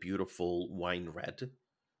like the beautiful wine red.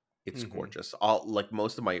 It's Mhm. gorgeous. All like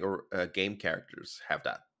most of my game characters have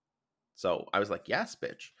that. So I was like, yes,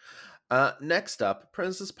 bitch. Next up,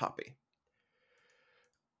 Princess Poppy.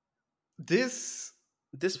 This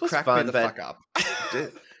Was cracked me fun, the but fuck up.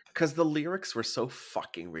 because the lyrics were so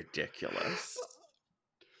fucking ridiculous.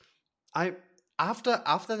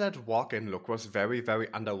 After that walk-in look was very, very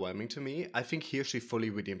underwhelming to me. I think here she fully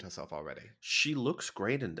redeemed herself already. She looks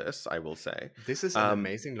great in this, I will say. This is an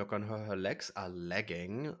amazing look on her. Her legs are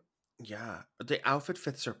legging. Yeah, the outfit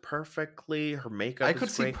fits her perfectly. Her makeup I is could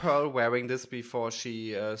see great. Pearl wearing this before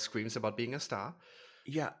she screams about being a star.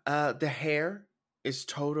 Yeah, the hair is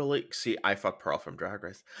totally. See, I fuck Pearl from Drag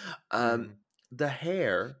Race. The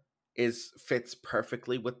hair fits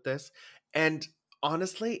perfectly with this, and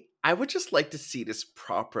Honestly, I would just like to see this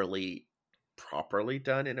properly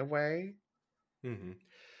done in a way. Hmm.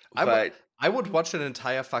 I would But I would watch an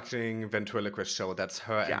entire fucking ventriloquist show that's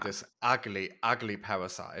her and yeah. this ugly, ugly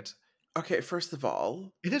parasite. Okay, first of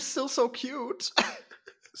all, It is still so cute.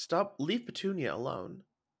 leave Petunia alone.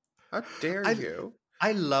 How dare I you?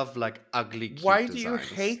 I love like ugly, cute Why do you designs.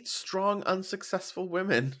 hate strong, unsuccessful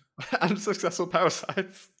women? Unsuccessful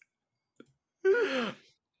parasites.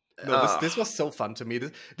 No, this Ugh, was so fun to me.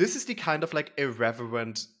 This is the kind of like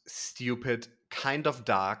irreverent, stupid, kind of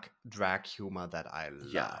dark drag humor that I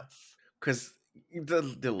yeah. love. Because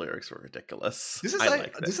the lyrics were ridiculous. This is I like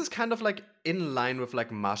liked it. this is kind of like in line with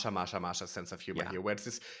like Masha's sense of humor Yeah. here, where it's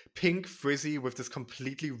this pink frizzy with this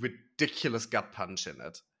completely ridiculous gut punch in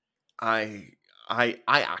it. I I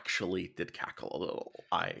actually did cackle a little.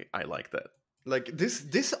 I liked it. Like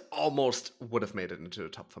this almost would have made it into the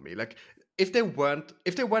top for me. Like if there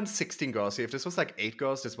weren't 16 girls here, if this was like 8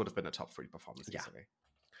 girls, this would have been a top 3 performance Yeah. easily.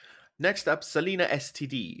 Next up, Selena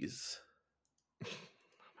STDs. Oh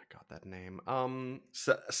my god, that name.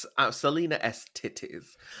 Selena S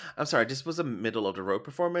titties. I'm sorry, this was a middle of the road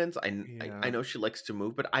performance. I Yeah. know she likes to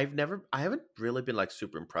move, but I haven't really been like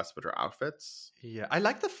super impressed with her outfits. Yeah. I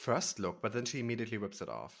like the first look, but then she immediately rips it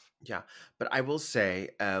off. Yeah, but I will say,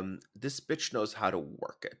 this bitch knows how to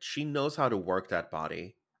work it. She knows how to work that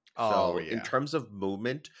body. Oh So in yeah. terms of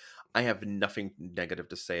movement, I have nothing negative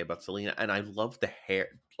to say about Selena, and I love the hair,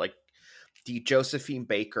 like the Josephine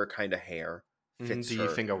Baker kind of hair fits The her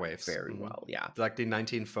finger waves. very well. Yeah, Like the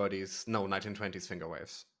 1930s, no, 1920s finger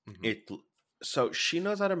waves. it. So she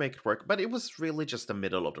knows how to make it work, but it was really just a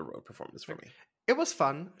middle of the road performance for Like, me. it was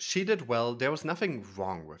fun. She did well. There was nothing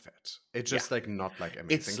wrong with it. It's Yeah, just like not like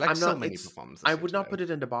amazing. it's Like I'm so not. many It's performances I here would not today. put it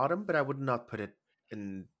in the bottom, but I would not put it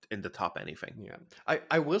in the top anything. Yeah.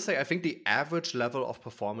 I will say I think the average level of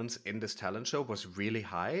performance in this talent show was really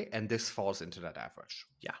high, and this falls into that average.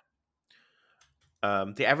 Yeah.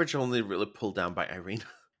 The average only really pulled down by Irene.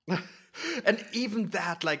 And even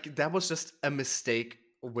that, like, that was just a mistake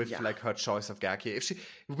with Yeah. like her choice of gag here.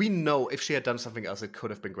 We know if she had done something else, it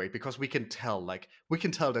could have been great because we can tell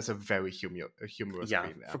there's a very humorous Yeah,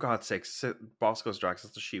 screen there. for God's sake, Bosco's drag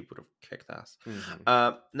sister, she would have kicked ass.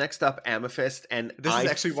 Mhm. Next up, Amethyst, and This is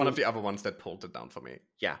actually one of the other ones that pulled it down for me.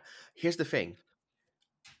 yeah. Here's the thing: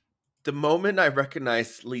 the moment I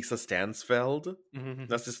recognized Lisa Stansfeld,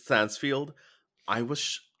 that's the Stansfield, I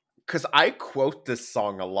was because I quote this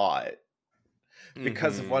song a lot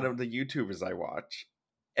because of one Mhm. of the YouTubers I watch,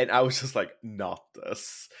 and I was just like, not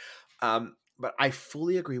this. But I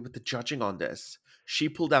fully agree with the judging on this. She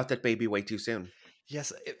pulled out that baby way too soon.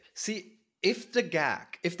 Yes. See, if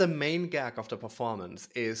the main gag of the performance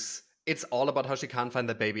is it's all about how she can't find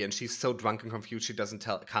the baby and she's so drunk and confused she can't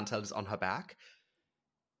tell it's on her back,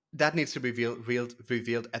 that needs to be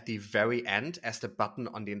revealed at the very end as the button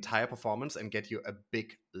on the entire performance and get you a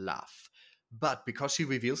big laugh. But because she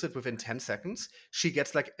reveals it within 10 seconds, she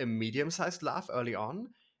gets like a medium-sized laugh early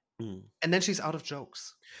on, Mm. and then she's out of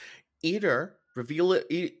jokes. Either reveal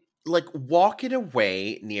it, like walk in a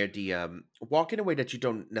way near the walk in a way that you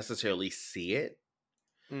don't necessarily see it,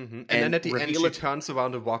 And then and at the end, reveal she it. turns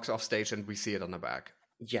around and walks off stage, and we see it on the back.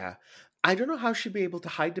 Yeah, I don't know how she'd be able to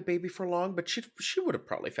hide the baby for long, but she would have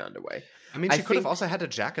probably found a way. I mean, I she could have think. also had a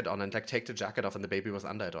jacket on and like take the jacket off, and the baby was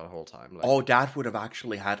under it the whole time. Like, Oh, that would have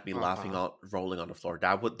actually had me laughing uh-huh. out, rolling on the floor.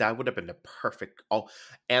 That would have been the perfect. Oh,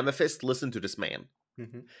 Amethyst, listen to this man.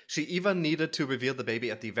 She either needed to reveal the baby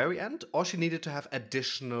at the very end, or she needed to have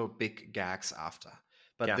additional big gags after.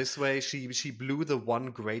 But Yeah, this way, she blew the one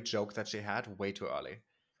great joke that she had way too early.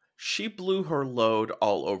 she blew her load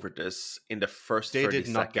all over this in the first They 30 did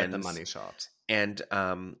not get the seconds, money shot. and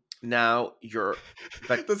now you're,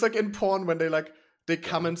 but That's like in porn when they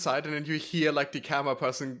come yeah. inside and then you hear like the camera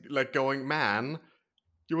person like going, "Man,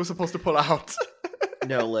 you were supposed to pull out."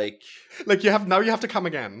 No, like Like you have to come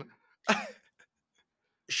again.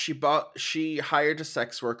 she hired a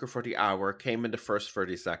sex worker for the hour, came in the first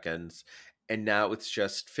 30 seconds, and now it's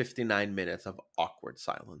just 59 minutes of awkward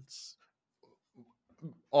silence.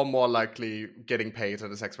 Or more likely getting paid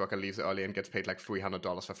and the sex worker leaves early and gets paid like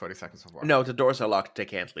 $300 for 30 seconds of work. No, the doors are locked. They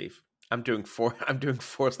can't leave. I'm doing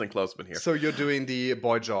forced enclosement here. So you're doing the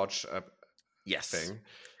Boy George Yes. thing.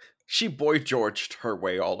 She Boy Georged her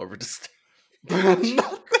way all over the stage. Not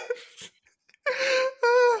this.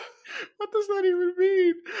 What does that even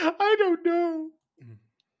mean? I don't know. Mm.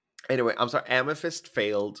 Anyway, I'm sorry. Amethyst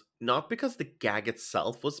failed not because the gag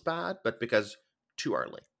itself was bad, but because too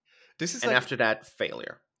early. This is And like after that,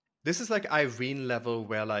 failure. Irene level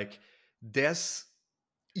where like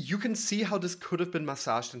you can see how this could have been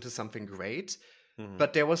massaged into something great, Mhm.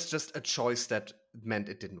 but there was just a choice that meant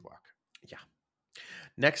it didn't work. Yeah.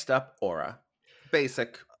 Next up, Aura.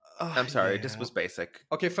 Basic. I'm sorry, this Yeah. was basic.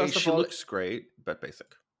 Okay, first of She all, looks great, but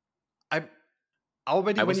basic. I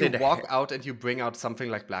already I would when say you the walk out and you bring out something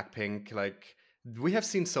like Blackpink, like we have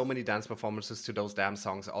seen so many dance performances to those damn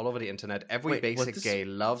songs all over the internet. Every Wait, basic gay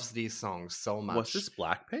loves these songs so was much. this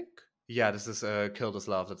Blackpink? Yeah, this is Kill This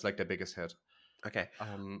Love. That's like their biggest hit. Okay.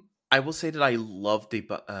 Um, I will say that I love the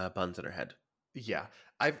buns in her head. yeah,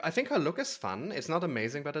 I think her look is fun. It's not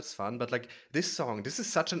amazing, but it's fun. But like this song, this is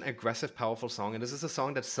such an aggressive, powerful song, and this is a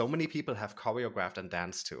song that so many people have choreographed and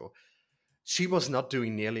danced to. She was not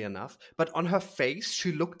doing nearly enough, but on her face,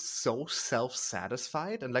 she looked so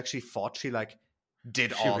self-satisfied and like she thought she like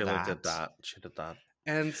did She all really did that. that. She did that.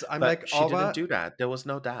 And I'm But like, she didn't Aura, do that. There was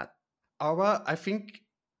no that. Aura, I think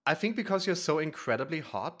because you're so incredibly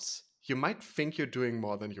hot, you might think you're doing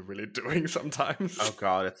more than you're really doing sometimes. Oh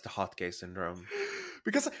god, it's the hot gay syndrome.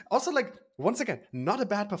 Because also, like, once again, not a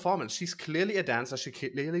bad performance. She's clearly a dancer. She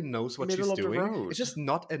clearly knows what Middle she's of the doing. road. It's just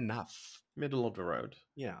not enough. Middle of the road.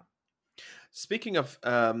 Yeah. Speaking of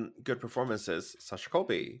good performances, Sasha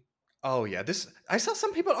Colby. Oh yeah, this I saw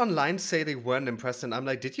some people online say they weren't impressed, and I'm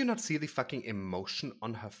like, did you not see the fucking emotion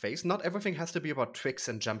on her face? Not everything has to be about tricks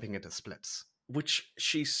and jumping into splits. Which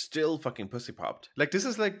she still fucking pussy popped. Like this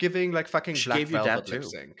is like giving like fucking She Black gave you that Velvet lip too.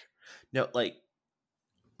 sync. No, like,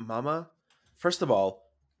 Mama, first of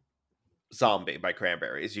all, Zombie by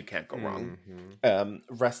Cranberries. You can't go wrong. Mhm.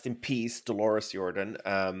 Rest in peace, Dolores Jordan.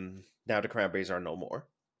 Now the Cranberries are no more.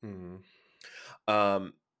 Mhm.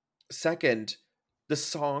 Second, the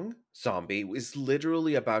song Zombie is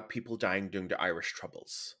literally about people dying during the Irish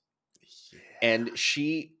Troubles. Yeah. And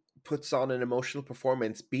she puts on an emotional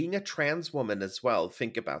performance, being a trans woman as well.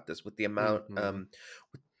 Think about this with the amount, Mhm.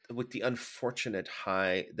 with the unfortunate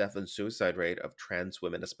high death and suicide rate of trans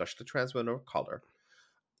women, especially trans women of color.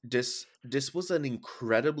 This was an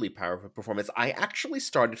incredibly powerful performance. I actually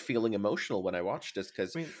started feeling emotional when I watched this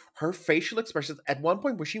because I mean, her facial expressions at one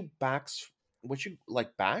point when she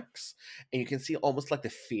like backs, and you can see almost like the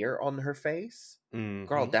fear on her face.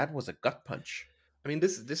 Girl, mhm. that was a gut punch. I mean,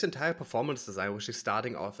 this entire performance design, where she's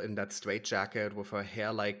starting off in that straight jacket with her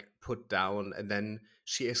hair like put down, and then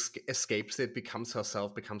she escapes it, becomes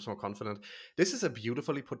herself, becomes more confident. This is a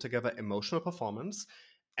beautifully put together emotional performance,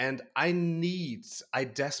 and I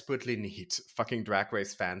desperately need fucking Drag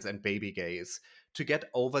Race fans and baby gays to get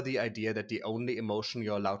over the idea that the only emotion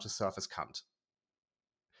you're allowed to surf is cunt,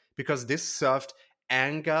 because this served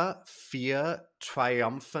anger, fear,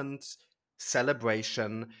 triumphant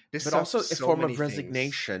celebration. This But served also a so form many of things.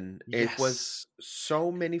 resignation. It Yes. was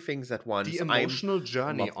so many things at The once. emotional I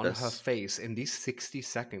journey love on her this. face in these 60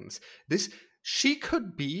 seconds. This she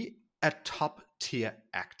could be a top tier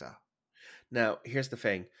actor. Now, here's the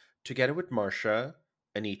thing. Together with Marsha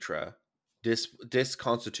and Itra, this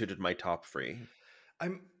constituted my top three.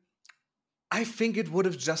 I'm I think it would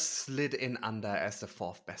have just slid in under as the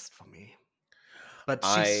fourth best for me. But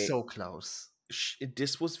she's I so close.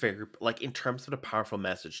 this was very, like, in terms of the powerful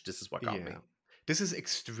message, this is what got Yeah. me. This is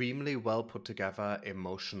extremely well put together,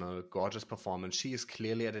 emotional, gorgeous performance. She is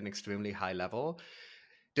clearly at an extremely high level.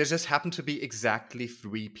 There just happened to be exactly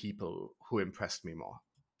 3 people who impressed me more.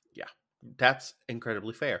 Yeah. That's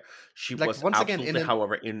incredibly fair. She Like was once again in absolutely, an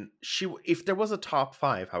however, in she if there was a top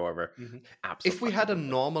 5, however, Mhm. If we had a absolutely,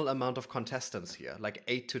 normal amount of contestants here, like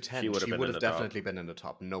 8 to she 10, would have she been would in have the top. definitely been in the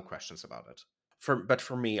top. No questions about it. But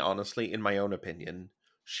for me, honestly, in my own opinion,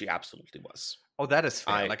 she absolutely was. Oh, that is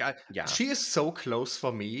fair. I Like Yeah, she is so close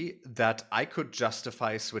for me that I could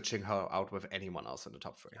justify switching her out with anyone else in the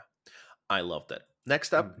top 3. I loved it.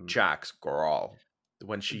 Next up, Mhm. Jax girl,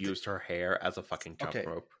 when she D- used her hair as a fucking jump okay.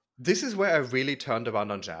 rope. This is where I really turned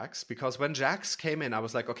around on Jax, because when Jax came in, I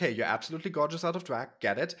was like, okay, you're absolutely gorgeous out of drag,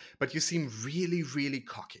 get it, but you seem really, really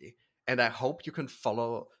cocky, and I hope you can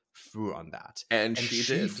follow through on that. And And she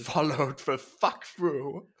she did. followed the fuck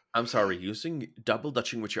through. I'm sorry, using double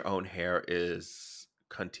dutching with your own hair is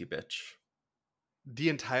cunty bitch. The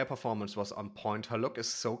entire performance was on point. Her look is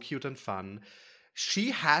so cute and fun.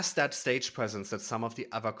 She has that stage presence that some of the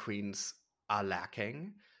other queens are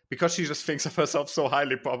lacking, because she just thinks of herself so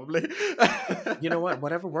highly, probably. You know what?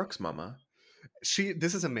 Whatever works, mama.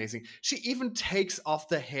 This is amazing. She even takes off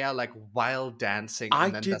the hair like while dancing,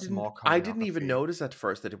 and then does more I didn't even choreography. notice at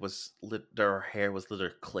first that it was their hair was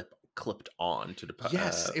literally clipped on to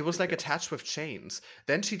Yes, it was like pigtails. attached with chains.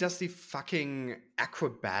 Then she does the fucking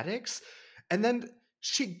acrobatics, and then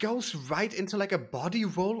she goes right into like a body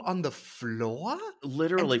roll on the floor, and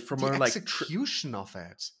Literally from the her, like, execution of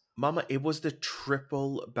it. Mama, it was the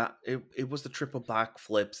triple it was the triple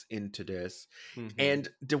backflips into this. Hmm. And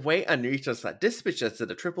the way Anita said this bitch just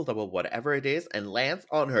did a triple double, whatever it is, and lands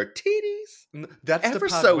on her titties That's the ever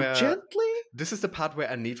part so where gently. this is the part where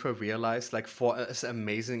Anitra realized, like, for as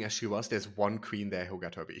amazing as she was, there's one queen there who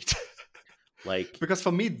got her beat. Like, Because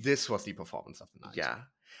for me, this was the performance of the night. yeah.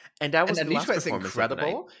 And that And was the last Anitra is performance of the night.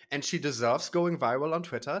 incredible, and she deserves going viral on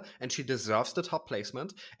Twitter, and she deserves the top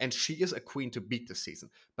placement, and she is a queen to beat this season.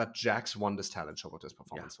 But Jax won this talent show with this Yeah.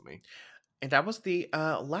 performance for me. And that was the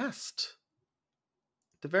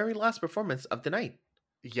very last performance of the night.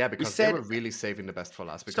 Yeah, We because they said were really saving the best for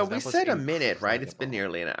last. so. Because We that was said a minute, right? It's been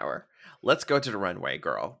incredible. nearly an hour. Let's go to the runway,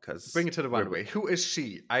 girl. Because Bring it to the runway. Who is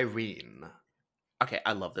she? Irene. Okay,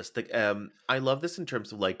 I love this. I love this in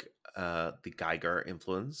terms of like the Geiger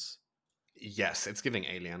influence. Yes, it's giving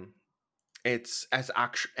Alien. It's as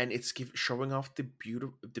action, and it's showing off the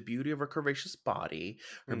beauty of her curvaceous body.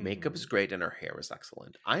 Her makeup is great, and her hair is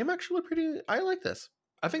excellent. I am actually I like this.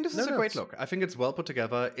 I think this No is a great notes. look. I think it's well put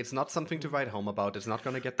together. It's not something to write home about. It's not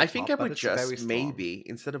going to get the I top, think I but would it's very just strong. maybe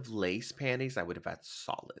instead of lace panties, I would have had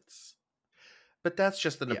solids. But that's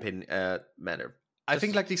just an opinion matter. I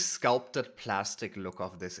think like the sculpted plastic look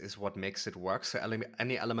of this is what makes it work. So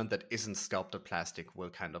any element that isn't sculpted plastic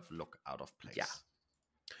will kind of look out of place. Yeah.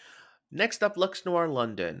 Next up, Lux Noir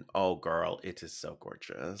London. Oh, girl, it is so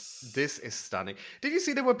gorgeous. This is stunning. Did you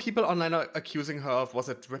see there were people online accusing her of, was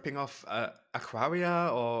it ripping off Aquaria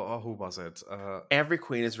or who was it? Every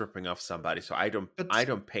queen is ripping off somebody, so I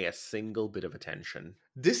don't pay a single bit of attention.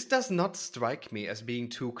 This does not strike me as being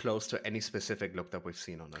too close to any specific look that we've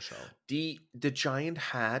seen on the show. The giant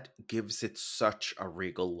hat gives it such a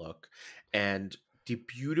regal look, and the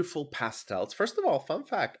beautiful pastels. First of all, fun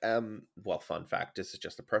fact. Fun fact. This is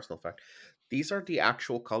just a personal fact. These are the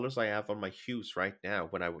actual colors I have on my hues right now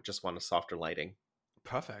when I would just want a softer lighting.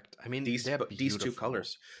 Perfect. I mean, these two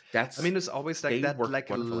colors. It's always like that,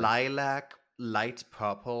 like lilac, light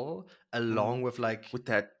purple, along with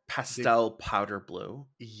that pastel powder blue.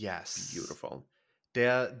 Yes, beautiful.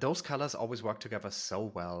 Those colors always work together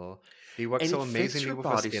so well. They work so amazingly with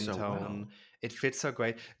her skin tone. Well. It fits her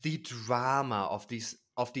great. The drama of these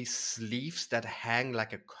sleeves that hang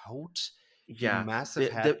like a coat. Yeah, the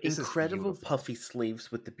massive hat. The incredible puffy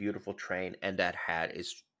sleeves with the beautiful train, and that hat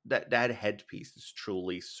is that headpiece is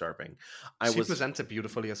truly serving. She presents it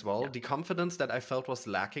beautifully as well. Yeah. The confidence that I felt was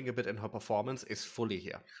lacking a bit in her performance is fully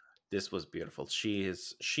here. This was beautiful. She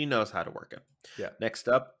knows how to work it. Yeah. Next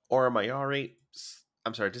up, Aura Mayari.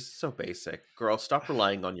 I'm sorry, this is so basic. Girl, stop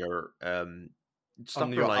relying on your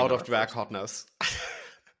out of drag hotness.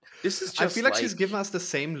 This is just I feel like she's given us the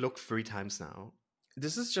same look 3 times now.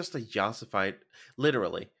 This is just a yassified,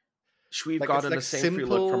 literally. We've gotten the same simple,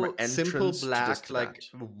 look from her entrance simple black, to like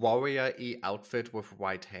warrior-y outfit with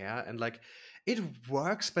white hair, and like it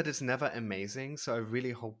works, but it's never amazing. So I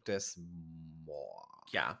really hope there's more.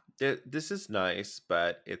 Yeah, this is nice,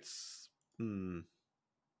 but it's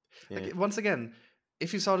like, once again,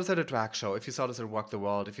 if you saw this at a drag show, if you saw this at Walk the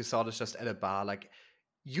World, if you saw this just at a bar, like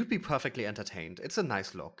you'd be perfectly entertained. It's a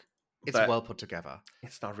nice look. It's well put together.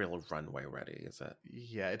 It's not real runway ready, is it?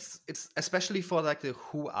 Yeah, it's especially for like the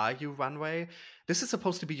Who Are You runway. This is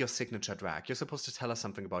supposed to be your signature drag. You're supposed to tell us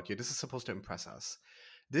something about you. This is supposed to impress us.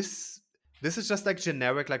 This is just like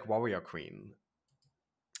generic like warrior queen.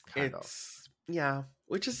 Kind of. Yeah,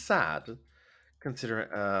 which is sad considering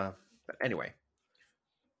but anyway.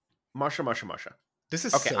 Marsha. This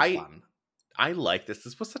is so fun. I like this.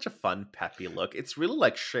 This was such a fun, peppy look. It's really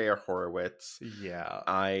like Cher Horowitz. Yeah,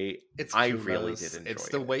 I really did enjoy it. It's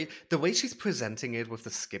the way she's presenting it with the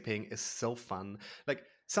skipping is so fun. Like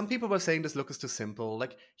some people were saying this look is too simple.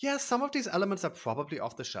 Like, yeah, some of these elements are probably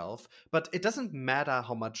off the shelf, but it doesn't matter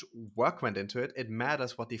how much work went into it. It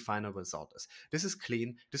matters what the final result is. This is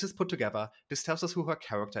clean. This is put together. This tells us who her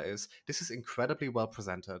character is. This is incredibly well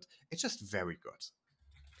presented. It's just very good.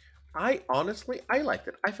 I liked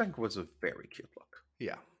it. I think it was a very cute look.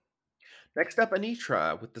 Yeah. Next up,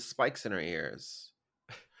 Anitra with the spikes in her ears.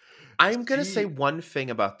 I'm going to say one thing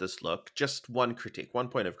about this look. Just one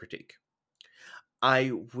point of critique.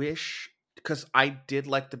 I wish, because I did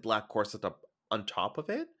like the black corset up on top of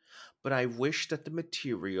it, but I wish that the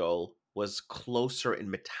material was closer in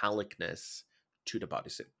metallicness to the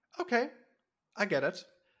bodysuit. Okay. I get it.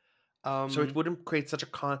 So it wouldn't create such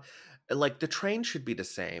a like the train should be the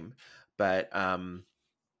same, but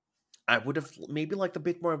I would have maybe liked a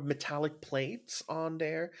bit more of metallic plates on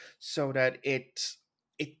there so that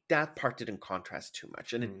that part didn't contrast too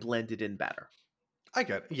much and it blended in better. I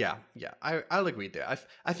get, yeah. I'll agree there.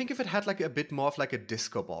 I think if it had like a bit more of like a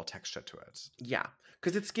disco ball texture to it. Yeah,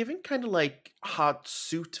 because it's giving kind of like hot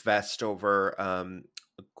suit vest over a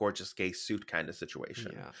gorgeous gay suit kind of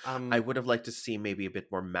situation. Yeah. I would have liked to see maybe a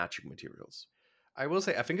bit more matching materials. I will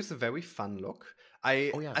say I think it's a very fun look. Oh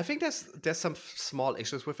yeah. I think there's some small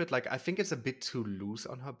issues with it. Like I think it's a bit too loose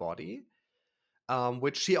on her body.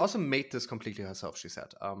 Which she also made this completely herself, she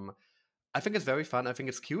said. I think it's very fun. I think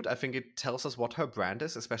it's cute. I think it tells us what her brand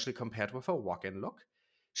is, especially compared with her walk-in look.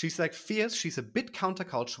 She's like fierce. She's a bit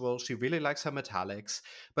countercultural. She really likes her metallics,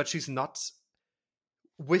 but she's not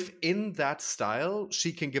within that style.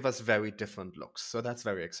 She can give us very different looks, so that's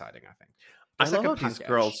very exciting. I think I there's like love a how these punk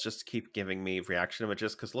girls edge just keep giving me reaction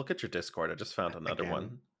images because look at your Discord. I just found another again.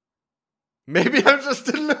 one. Maybe I'm just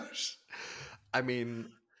delusional. I mean,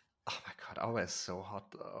 oh my god, our is so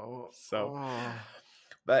hot though. So, Oh.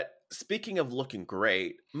 but speaking of looking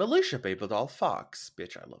great, Militia Doll Fox.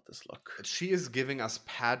 Bitch, I love this look. She is giving us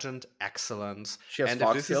pageant excellence. She has And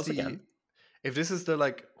foxtails again. if this is the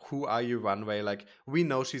like who are you runway, like we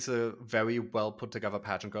know she's a very well put together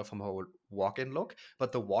pageant girl from her walk-in look,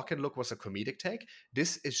 but the walk-in look was a comedic take.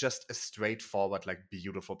 This is just a straightforward, like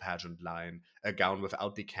beautiful pageant line, a gown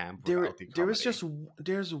without the camp, without the There is comedy. just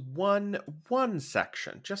there's one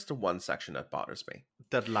section, just the one section that bothers me.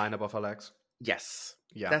 That line above her legs. Yes.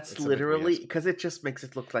 Yeah, That's it's a bit weird. literally because it just makes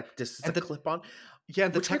it look like this is And a clip on. Yeah,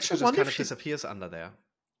 and the Which makes texture me just wonder kind if of she disappears under there.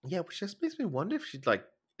 yeah, which just makes me wonder if she'd like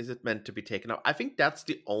is it meant to be taken out? I think that's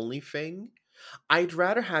the only thing. I'd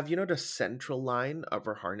rather have, the central line of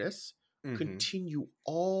her harness Mm-hmm. continue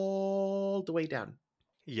all the way down.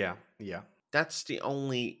 Yeah, yeah. That's the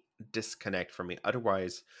only disconnect for me.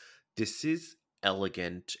 Otherwise, this is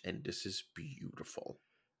elegant and this is beautiful.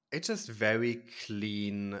 It's just very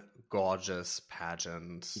clean, gorgeous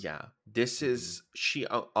pageant. Yeah, this is she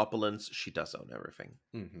opulence. She does own everything.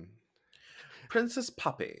 Mm-hmm. Princess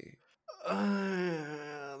Puppy.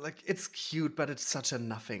 Like it's cute, but it's such a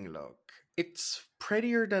nothing look. It's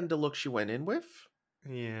prettier than the look she went in with.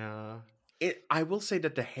 Yeah. I will say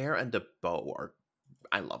that the hair and the bow are,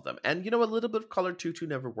 I love them, and a little bit of color tutu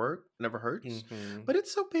never hurts. Mm-hmm. But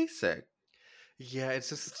it's so basic. Yeah, it's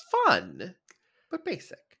just It's fun, but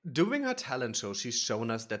basic. doing her talent show. She's shown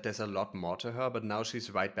us that there's a lot more to her, but now she's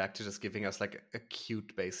right back to just giving us like a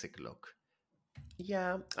cute, basic look.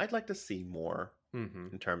 Yeah, I'd like to see more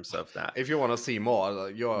in terms of that. If you want to see more,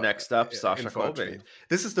 you're Next up, in Sasha for a Colby. treat.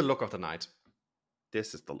 This is the look of the night.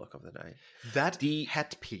 This is the look of the night. That The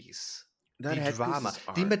headpiece, that the headpiece drama, is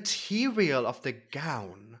the art. material of the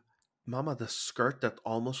gown. Mama, the skirt that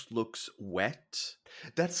almost looks wet.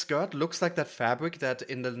 That skirt looks like that fabric that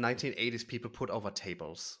in the 1980s people put over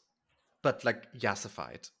tables, but like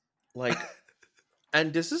yassified. Like,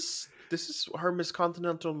 and this is her Miss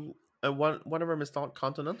Continental. One of her Miss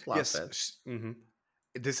Continental outfits. Yes.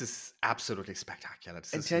 This is absolutely spectacular.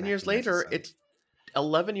 This And is 10 years later, magnificent.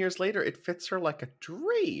 11 years later, it fits her like a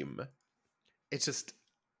dream.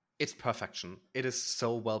 It's perfection. It is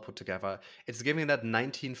so well put together. It's giving that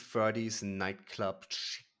 1930s nightclub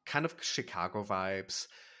kind of Chicago vibes.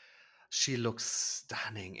 She looks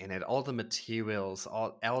stunning in it. All the materials,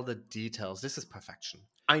 all the details. This is perfection.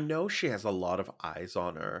 I know she has a lot of eyes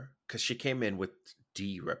on her because she came in with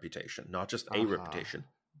D reputation, not just a reputation,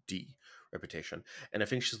 D reputation. And I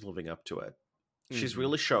think she's living up to it. She's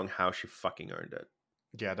really showing how she fucking earned it.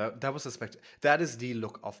 Yeah, that was that is the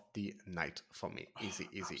look of the night for me. Easy.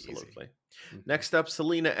 Absolutely. Next up,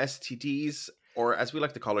 Selena STDs, or as we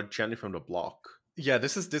like to call her, Jenny from the Block. Yeah,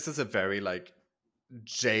 this is a very like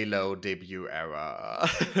J-Lo debut era.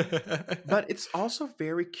 But it's also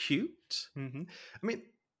very cute. I mean,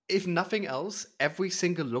 if nothing else, every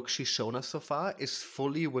single look she's shown us so far is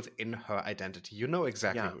fully within her identity. You know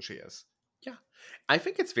exactly who she is. Yeah. I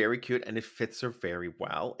think it's very cute and it fits her very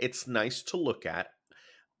well. It's nice to look at.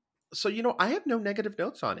 So, I have no negative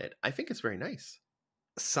notes on it. I think it's very nice.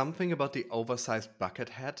 Something about the oversized bucket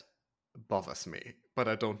hat bothers me, but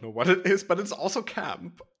I don't know what it is, but it's also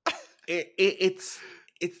camp. It's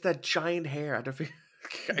that giant hair. I don't think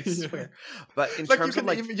I swear. But in like terms of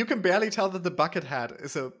like you can barely tell that the bucket hat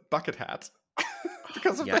is a bucket hat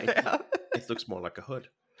because of the hair. It looks more like a hood.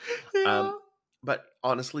 Yeah. But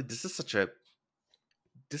honestly, this is such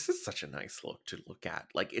a nice look to look at.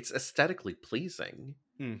 Like it's aesthetically pleasing.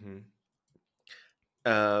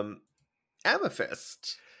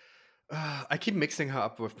 Amethyst. I keep mixing her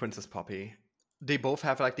up with Princess Poppy. They both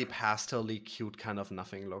have like the pastel-y cute kind of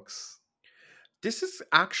nothing looks. This is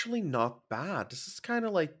actually not bad. This is kind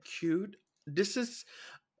of like cute. This is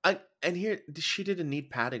and here she didn't need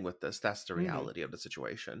padding with this. That's the reality of the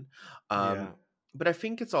situation. Yeah. But I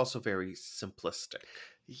think it's also very simplistic.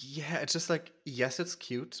 Yeah, it's just like, yes, it's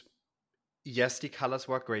cute. Yes, the colors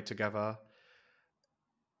work great together.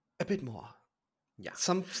 A bit more. Yeah.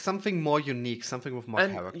 Something more unique, something with more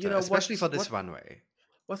And character, especially for this runway.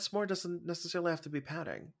 what's more doesn't necessarily have to be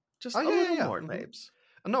padding. Oh Just a yeah, yeah, little yeah. more, babes.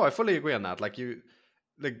 No, I fully agree on that. Like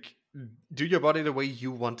like do your body the way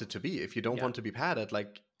you want it to be. If you don't Yeah. want to be padded,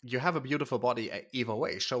 like you have a beautiful body either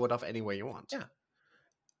way. Show it off any way you want. Yeah.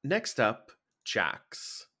 Next up,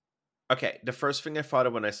 Jax. Okay, the first thing I thought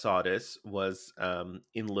of when I saw this was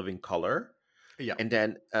in living color. Yeah. And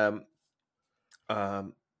then um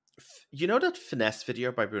you know that finesse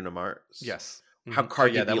video by Bruno Mars? Yes. How Oh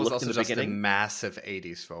Cardi yeah, B that was looked in also the just a beginning? massive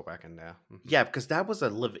 80s throwback in there. Yeah, because that was a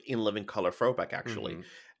living color throwback actually. Mm-hmm.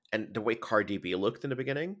 And the way Cardi B looked in the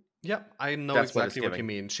beginning, Yeah, I know that's what it's exactly what you giving.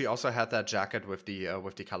 mean. She also had that jacket with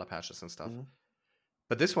the color patches and stuff. Mhm.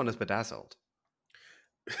 But this one is bedazzled.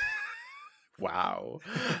 Wow.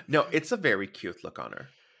 No, it's a very cute look on her.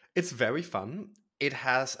 It's very fun. It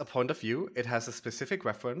has a point of view. It has a specific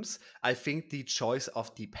reference. I think the choice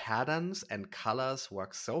of the patterns and colors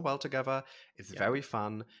works so well together. It's Yeah. very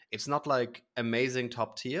fun. It's not like amazing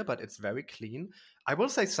top tier, but it's very clean. I will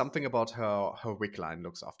say something about her wig line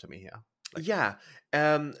looks off to me here. Like, Yeah.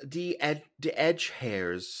 The edge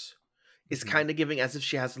hairs is kind of giving as if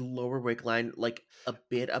she has a lower wig line, like a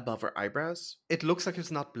bit above her eyebrows. it looks like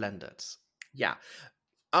it's not blended. Yeah.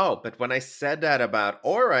 Oh, but when I said that about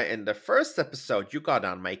Aura in the first episode, you got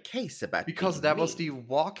on my case about Because being that was mean. the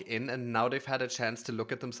walk in, and now they've had a chance to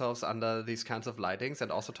look at themselves under these kinds of lightings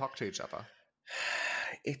and also talk to each other.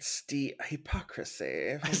 It's the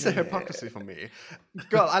hypocrisy. It's a hypocrisy for me.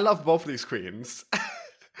 Girl, I love both these queens.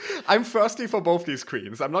 I'm thirsty for both these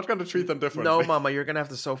queens. I'm not going to treat them differently. No, Mama, you're gonna have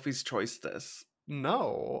to Sophie's Choice this.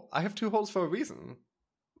 No, I have 2 holes for a reason.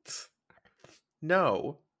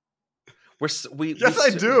 No, Yes, I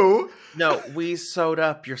do. No, we sewed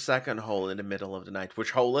up your second hole in the middle of the night. Which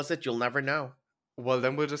hole is it? You'll never know. Well,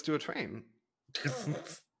 then we'll just do a train.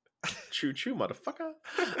 Choo choo, motherfucker.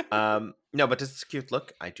 No, but this is a cute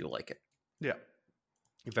look. I do like it. Yeah,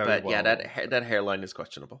 very But well. yeah, that hairline is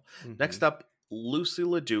questionable. Next up, Lucy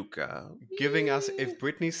LaDuca. Giving us if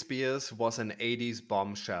Britney Spears was an 80s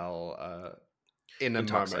bombshell in a And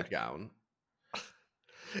toxic. mermaid gown.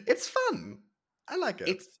 It's fun. I like it.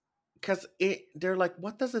 It's because they're like,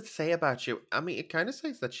 what does it say about you? I mean, it kind of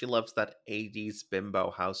says that she loves that 80s bimbo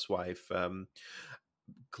housewife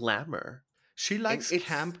glamour. She likes it's-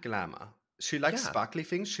 camp glamour. She likes Yeah. sparkly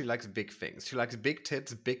things. She likes big things. She likes big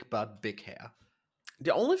tits, big butt, big hair.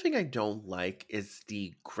 The only thing I don't like is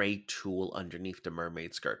the gray tulle underneath the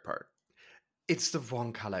mermaid skirt part. It's the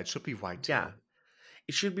wrong color. It should be white too. Yeah.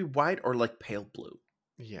 It should be white or like pale blue.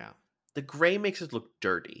 Yeah. The gray makes it look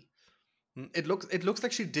dirty. It looks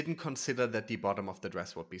like she didn't consider that the bottom of the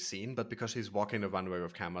dress would be seen, but because she's walking the runway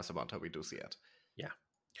with cameras around her, we do see it. Yeah.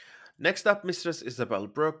 Next up, Mistress Isabel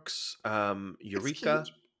Brooks, Eureka.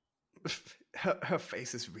 Her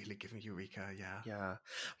face is really giving Eureka, yeah. Yeah.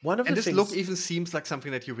 One of And the this things, look even seems like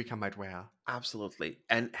something that Eureka might wear. absolutely,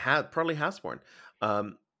 and probably has worn.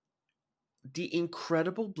 The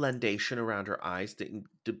incredible blendation around her eyes,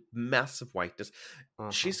 the massive whiteness.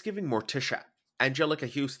 She's giving Morticia, Angelica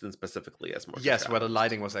Houston specifically as Morticia. Yes, where the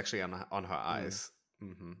lighting was actually on her eyes.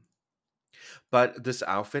 Mm-hmm. But this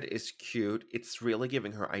outfit is cute. It's really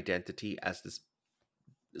giving her identity as this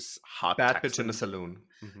hot bad Texan. bitch in a saloon.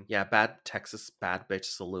 Mm-hmm. Yeah, bad Texas bad bitch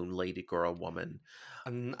saloon lady girl woman.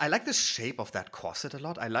 I like the shape of that corset a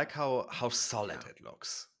lot. I like how solid it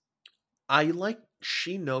looks. I like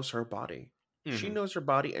she knows her body. She knows her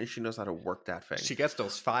body and she knows how to work that thing. She gets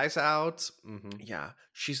those thighs out. Mm-hmm. Yeah.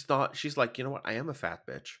 She's like, you know what? I am a fat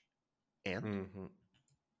bitch. And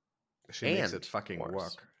she makes it fucking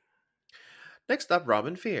work. Next up,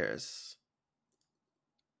 Robin Fierce.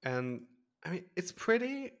 And I mean, it's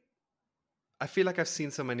pretty. I feel like I've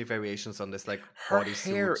seen so many variations on this, like Her bodysuit.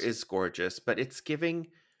 hair is gorgeous, but it's giving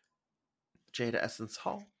Jada Essence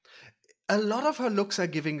Hall. A lot of her looks are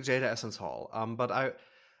giving Jada Essence Hall. But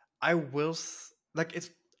I will like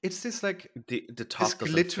it's this like the top this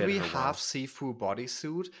doesn't glittery fit her half well. see-through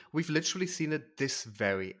bodysuit. We've literally seen it this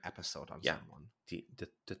very episode on someone.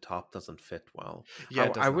 The top doesn't fit well.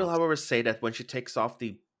 Yeah, I will, however, say that when she takes off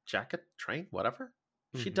the jacket, train, whatever,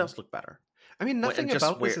 she does look better. I mean, nothing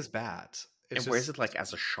about this is bad. And wears it like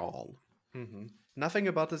as a shawl. Nothing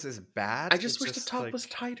about this is bad. I just wish the top was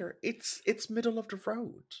tighter. It's middle of the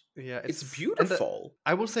road. Yeah, it's beautiful.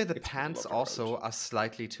 I will say the pants also are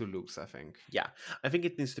slightly too loose, I think. Yeah, I think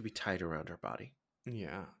it needs to be tight around her body.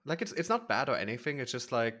 Yeah, like it's not bad or anything. It's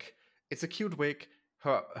just like it's a cute wig.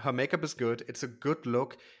 Her makeup is good. It's a good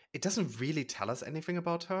look. It doesn't really tell us anything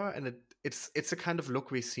about her, and it's a kind of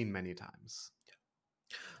look we've seen many times.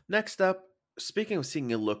 Next up, speaking of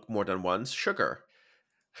seeing a look more than once, Sugar.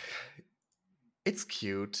 It's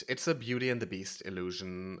cute. It's a Beauty and the Beast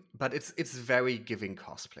illusion, but it's very giving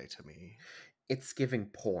cosplay to me. It's giving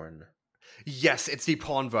porn. Yes, it's the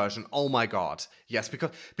porn version. Oh my god. Yes,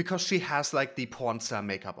 because she has like the porn star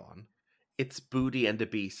makeup on. It's Booty and the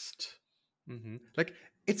Beast. Like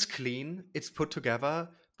it's clean, it's put together,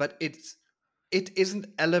 but it isn't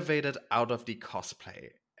elevated out of the cosplay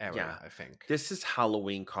Yeah. area, I think. This is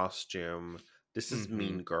Halloween costume. This is Mm-hmm.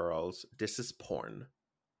 Mean Girls. This is porn.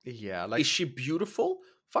 Yeah, Is like she beautiful?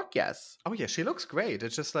 Fuck yes. oh yeah, she looks great.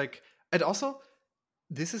 It's just like and also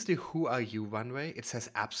this is the Who Are You runway. It says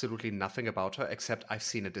absolutely nothing about her except I've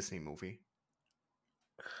seen a Disney movie.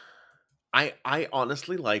 I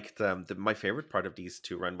honestly liked my favorite part of these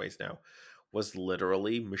two runways now was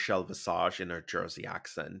literally Michelle Visage in her Jersey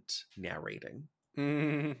accent narrating.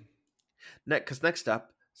 Mm, Because next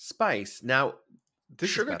up, Spice. Now, this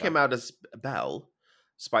is Sugar better. came out as Belle.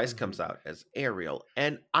 Spice Mhm. comes out as Ariel,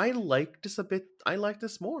 and I like this a bit. I like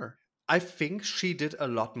this more. I think she did a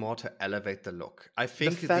lot more to elevate the look. I The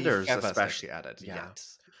think the feathers, feathers that especially. she added, Yeah,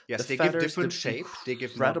 yes. the Yes, they give feathers, different the shape, they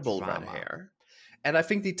give more incredible red drama. hair, And I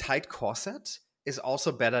think the tight corset is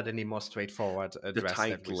also better than the more straightforward the dress that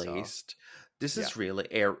tight we saw. laced. This Yeah. is really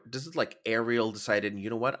air. This is like Ariel decided.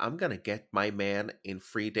 You know what? I'm gonna get my man in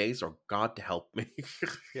 3 days, or God help me.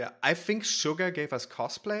 Yeah. I think Sugar gave us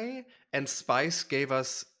cosplay and Spice gave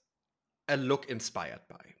us a look inspired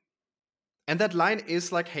by. And that line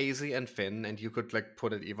is like hazy and thin, and you could like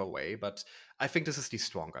put it either way, but I think this is the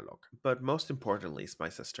stronger look. But most importantly, is my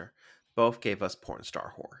sister. Both gave us porn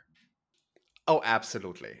star whore. Oh,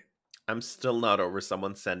 absolutely. I'm still not over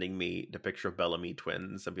someone sending me the picture of Bellamy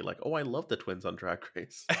twins and be like, "Oh, I love the twins on Drag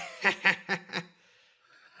Race."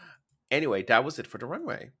 Anyway, that was it for the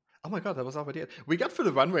runway. Oh my god, that was already it. We got through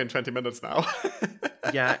the runway in 20 minutes now.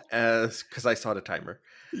 Yeah, because I saw the timer.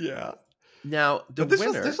 Yeah. Now the But this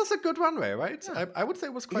winner. was a good runway, right? Yeah. I would say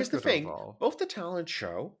it was Here's quite the good thing: overall. both the talent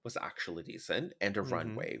show was actually decent, and the Hmm.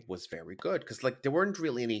 runway was very good. Because like there weren't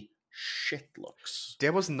really any shit looks.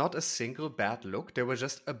 There was not a single bad look. There were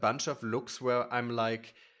just a bunch of looks where I'm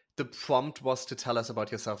like, the prompt was to tell us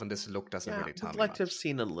about yourself, and this look doesn't Yeah, really tell would me like to have much.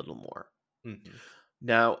 seen a little more. Hmm.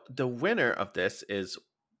 Now the winner of this is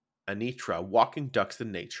Anitra, Walking Ducks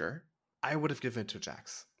in Nature. I would have given it to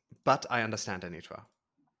Jax, but I understand Anitra.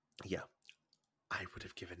 Yeah, I would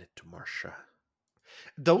have given it to Marsha.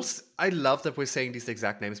 Those I love that we're saying these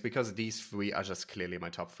exact names because these three are just clearly my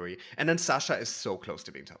top three, and then Sasha is so close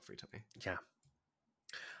to being top three to me. Yeah.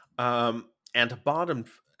 And the bottom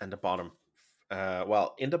and the bottom.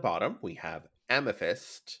 Well, in the bottom we have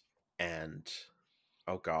Amethyst and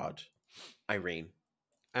oh god, Irene.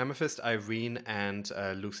 Amethyst, Irene, and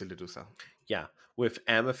Lucy Ledusa. Yeah, with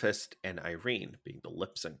Amethyst and Irene being the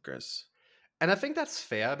lip syncers. And I think that's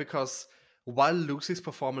fair because while Lucy's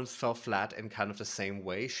performance fell flat in kind of the same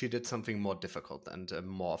way, she did something more difficult and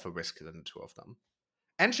more of a risk than the two of them.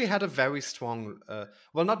 And she had a very strong,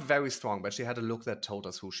 well, not very strong, but she had a look that told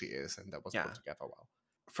us who she is, and that was Yeah. put together well.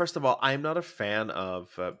 First of all, I'm not a fan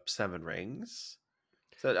of Seven Rings.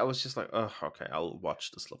 So I was just like, oh, okay, I'll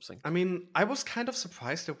watch this lip sync. I mean, I was kind of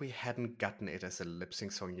surprised that we hadn't gotten it as a lip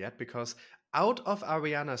sync song yet, because out of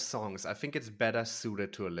Ariana's songs, I think it's better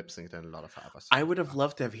suited to a lip sync than a lot of her other songs. I would have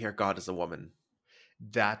loved to have heard God as a Woman.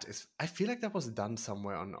 That is, I feel like that was done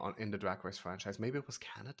somewhere on in the Drag Race franchise. Maybe it was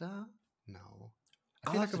Canada? No.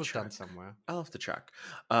 I feel like it was done somewhere. I'll have to check.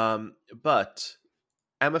 But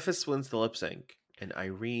Amethyst wins the lip sync, and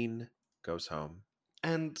Irene goes home.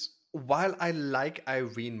 And while I like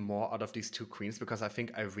Irene more out of these two queens, because I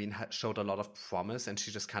think Irene showed a lot of promise and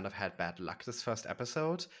she just kind of had bad luck this first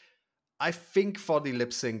episode, I think for the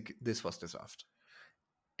lip sync, this was deserved.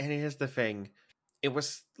 And here's the thing. It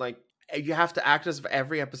was like, you have to act as if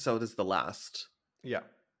every episode is the last. Yeah.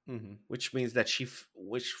 Mm-hmm. Which means that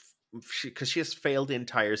because she has failed the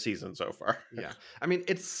entire season so far. Yeah. I mean,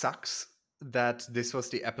 it sucks that this was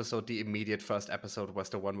the episode, the immediate first episode was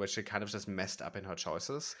the one where she kind of just messed up in her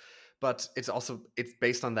choices. But it's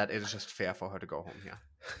based on that, it is just fair for her to go home, yeah.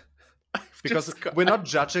 Because we're not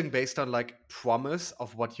judging based on like promise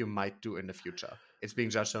of what you might do in the future. It's being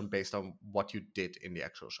judged on based on what you did in the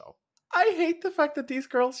actual show. I hate the fact that these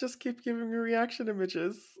girls just keep giving me reaction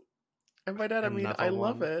images. And by that I mean I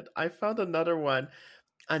love it. I found another one.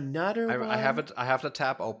 Another one. I have the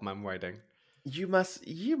tab open, I'm waiting. You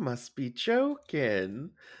must be joking.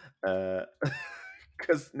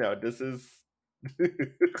 Cause no, this is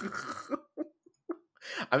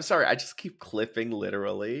I'm sorry, I just keep clipping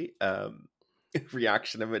literally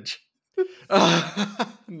reaction image.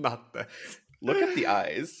 Not this. Look at the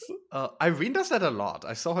eyes. Irene does that a lot.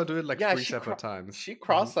 I saw her do it like Yeah, 3 separate times. she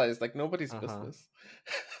cross-eyes like nobody's Uh-huh. business.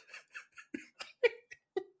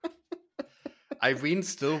 Irene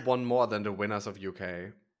still won more than the winners of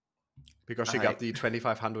UK because she I- got the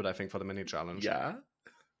 2,500, I think, for the mini challenge. Yeah.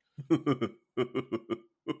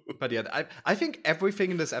 But yeah, I think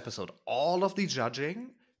everything in this episode, all of the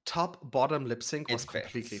judging, top, bottom lip sync was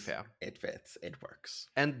completely fair. It fits. It works.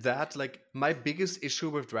 And that, like, my biggest issue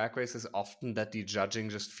with Drag Race is often that the judging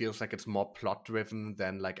just feels like it's more plot driven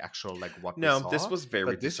than like actual like what we saw. This was very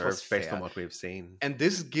But this deserved was based fair. on what we've seen. And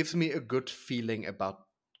this gives me a good feeling about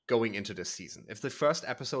going into this season. If the first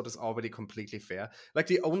episode is already completely fair,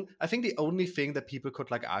 like I think the only thing that people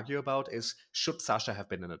could like argue about is should Sasha have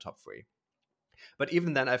been in the top 3. But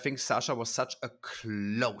even then, I think Sasha was such a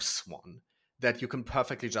close one that you can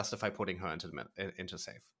perfectly justify putting her into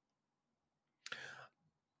safe.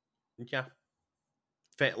 Yeah.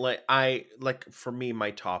 For me,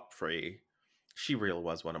 my top 3, she really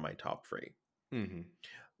was one of my top 3. Mm-hmm.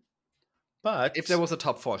 But if there was a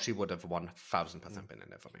top 4, she would have 1,000% been in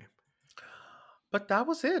there for me. But that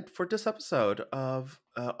was it for this episode of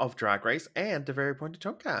Drag Race and the Very Pointed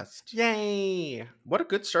Tonecast. Yay! What a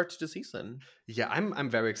good start to the season. Yeah, I'm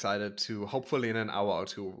very excited to hopefully in an hour or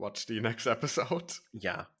two watch the next episode.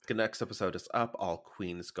 Yeah, the next episode is up. All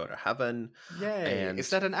queens go to heaven. Yay! And is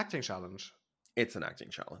that an acting challenge? It's an acting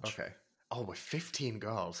challenge. Okay. Oh, with 15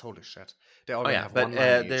 girls. Holy shit. They already have but one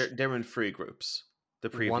line they're in 3 groups. The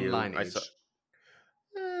preview. One line each.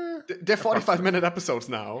 They're They're 45-minute episodes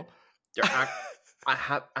now.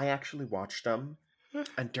 I actually watched them,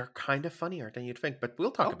 and they're kind of funnier than you'd think. But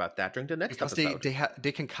we'll talk about that during the next episode.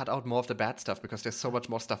 They can cut out more of the bad stuff because there's so much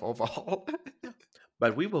more stuff overall.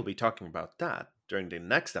 But we will be talking about that during the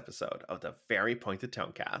next episode of the Very Pointed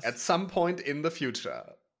Tonecast. At some point in the future.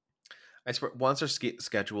 I swear, once our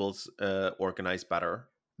schedules organize better.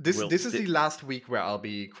 This is the last week where I'll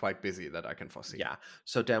be quite busy that I can foresee. Yeah,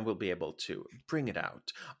 so then we'll be able to bring it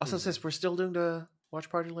out. Also, since we're still doing the watch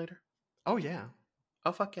party later. Oh, yeah.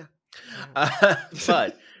 Oh, fuck yeah.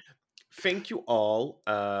 But thank you all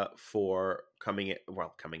for coming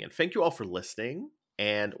in. Thank you all for listening.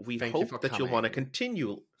 And we hope that you'll want to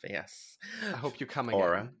continue. Yes. I hope you come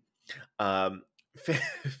again.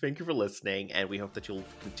 Thank you for listening. And we hope that you'll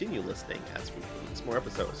continue listening as we release more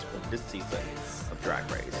episodes from this season of Drag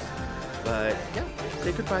Race. But yeah,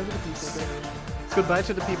 say goodbye to the people, bitch. Goodbye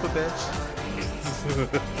to the people, bitch.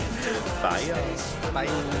 Bye, y'all. Bye.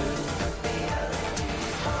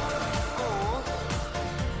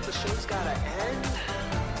 The show's gotta end.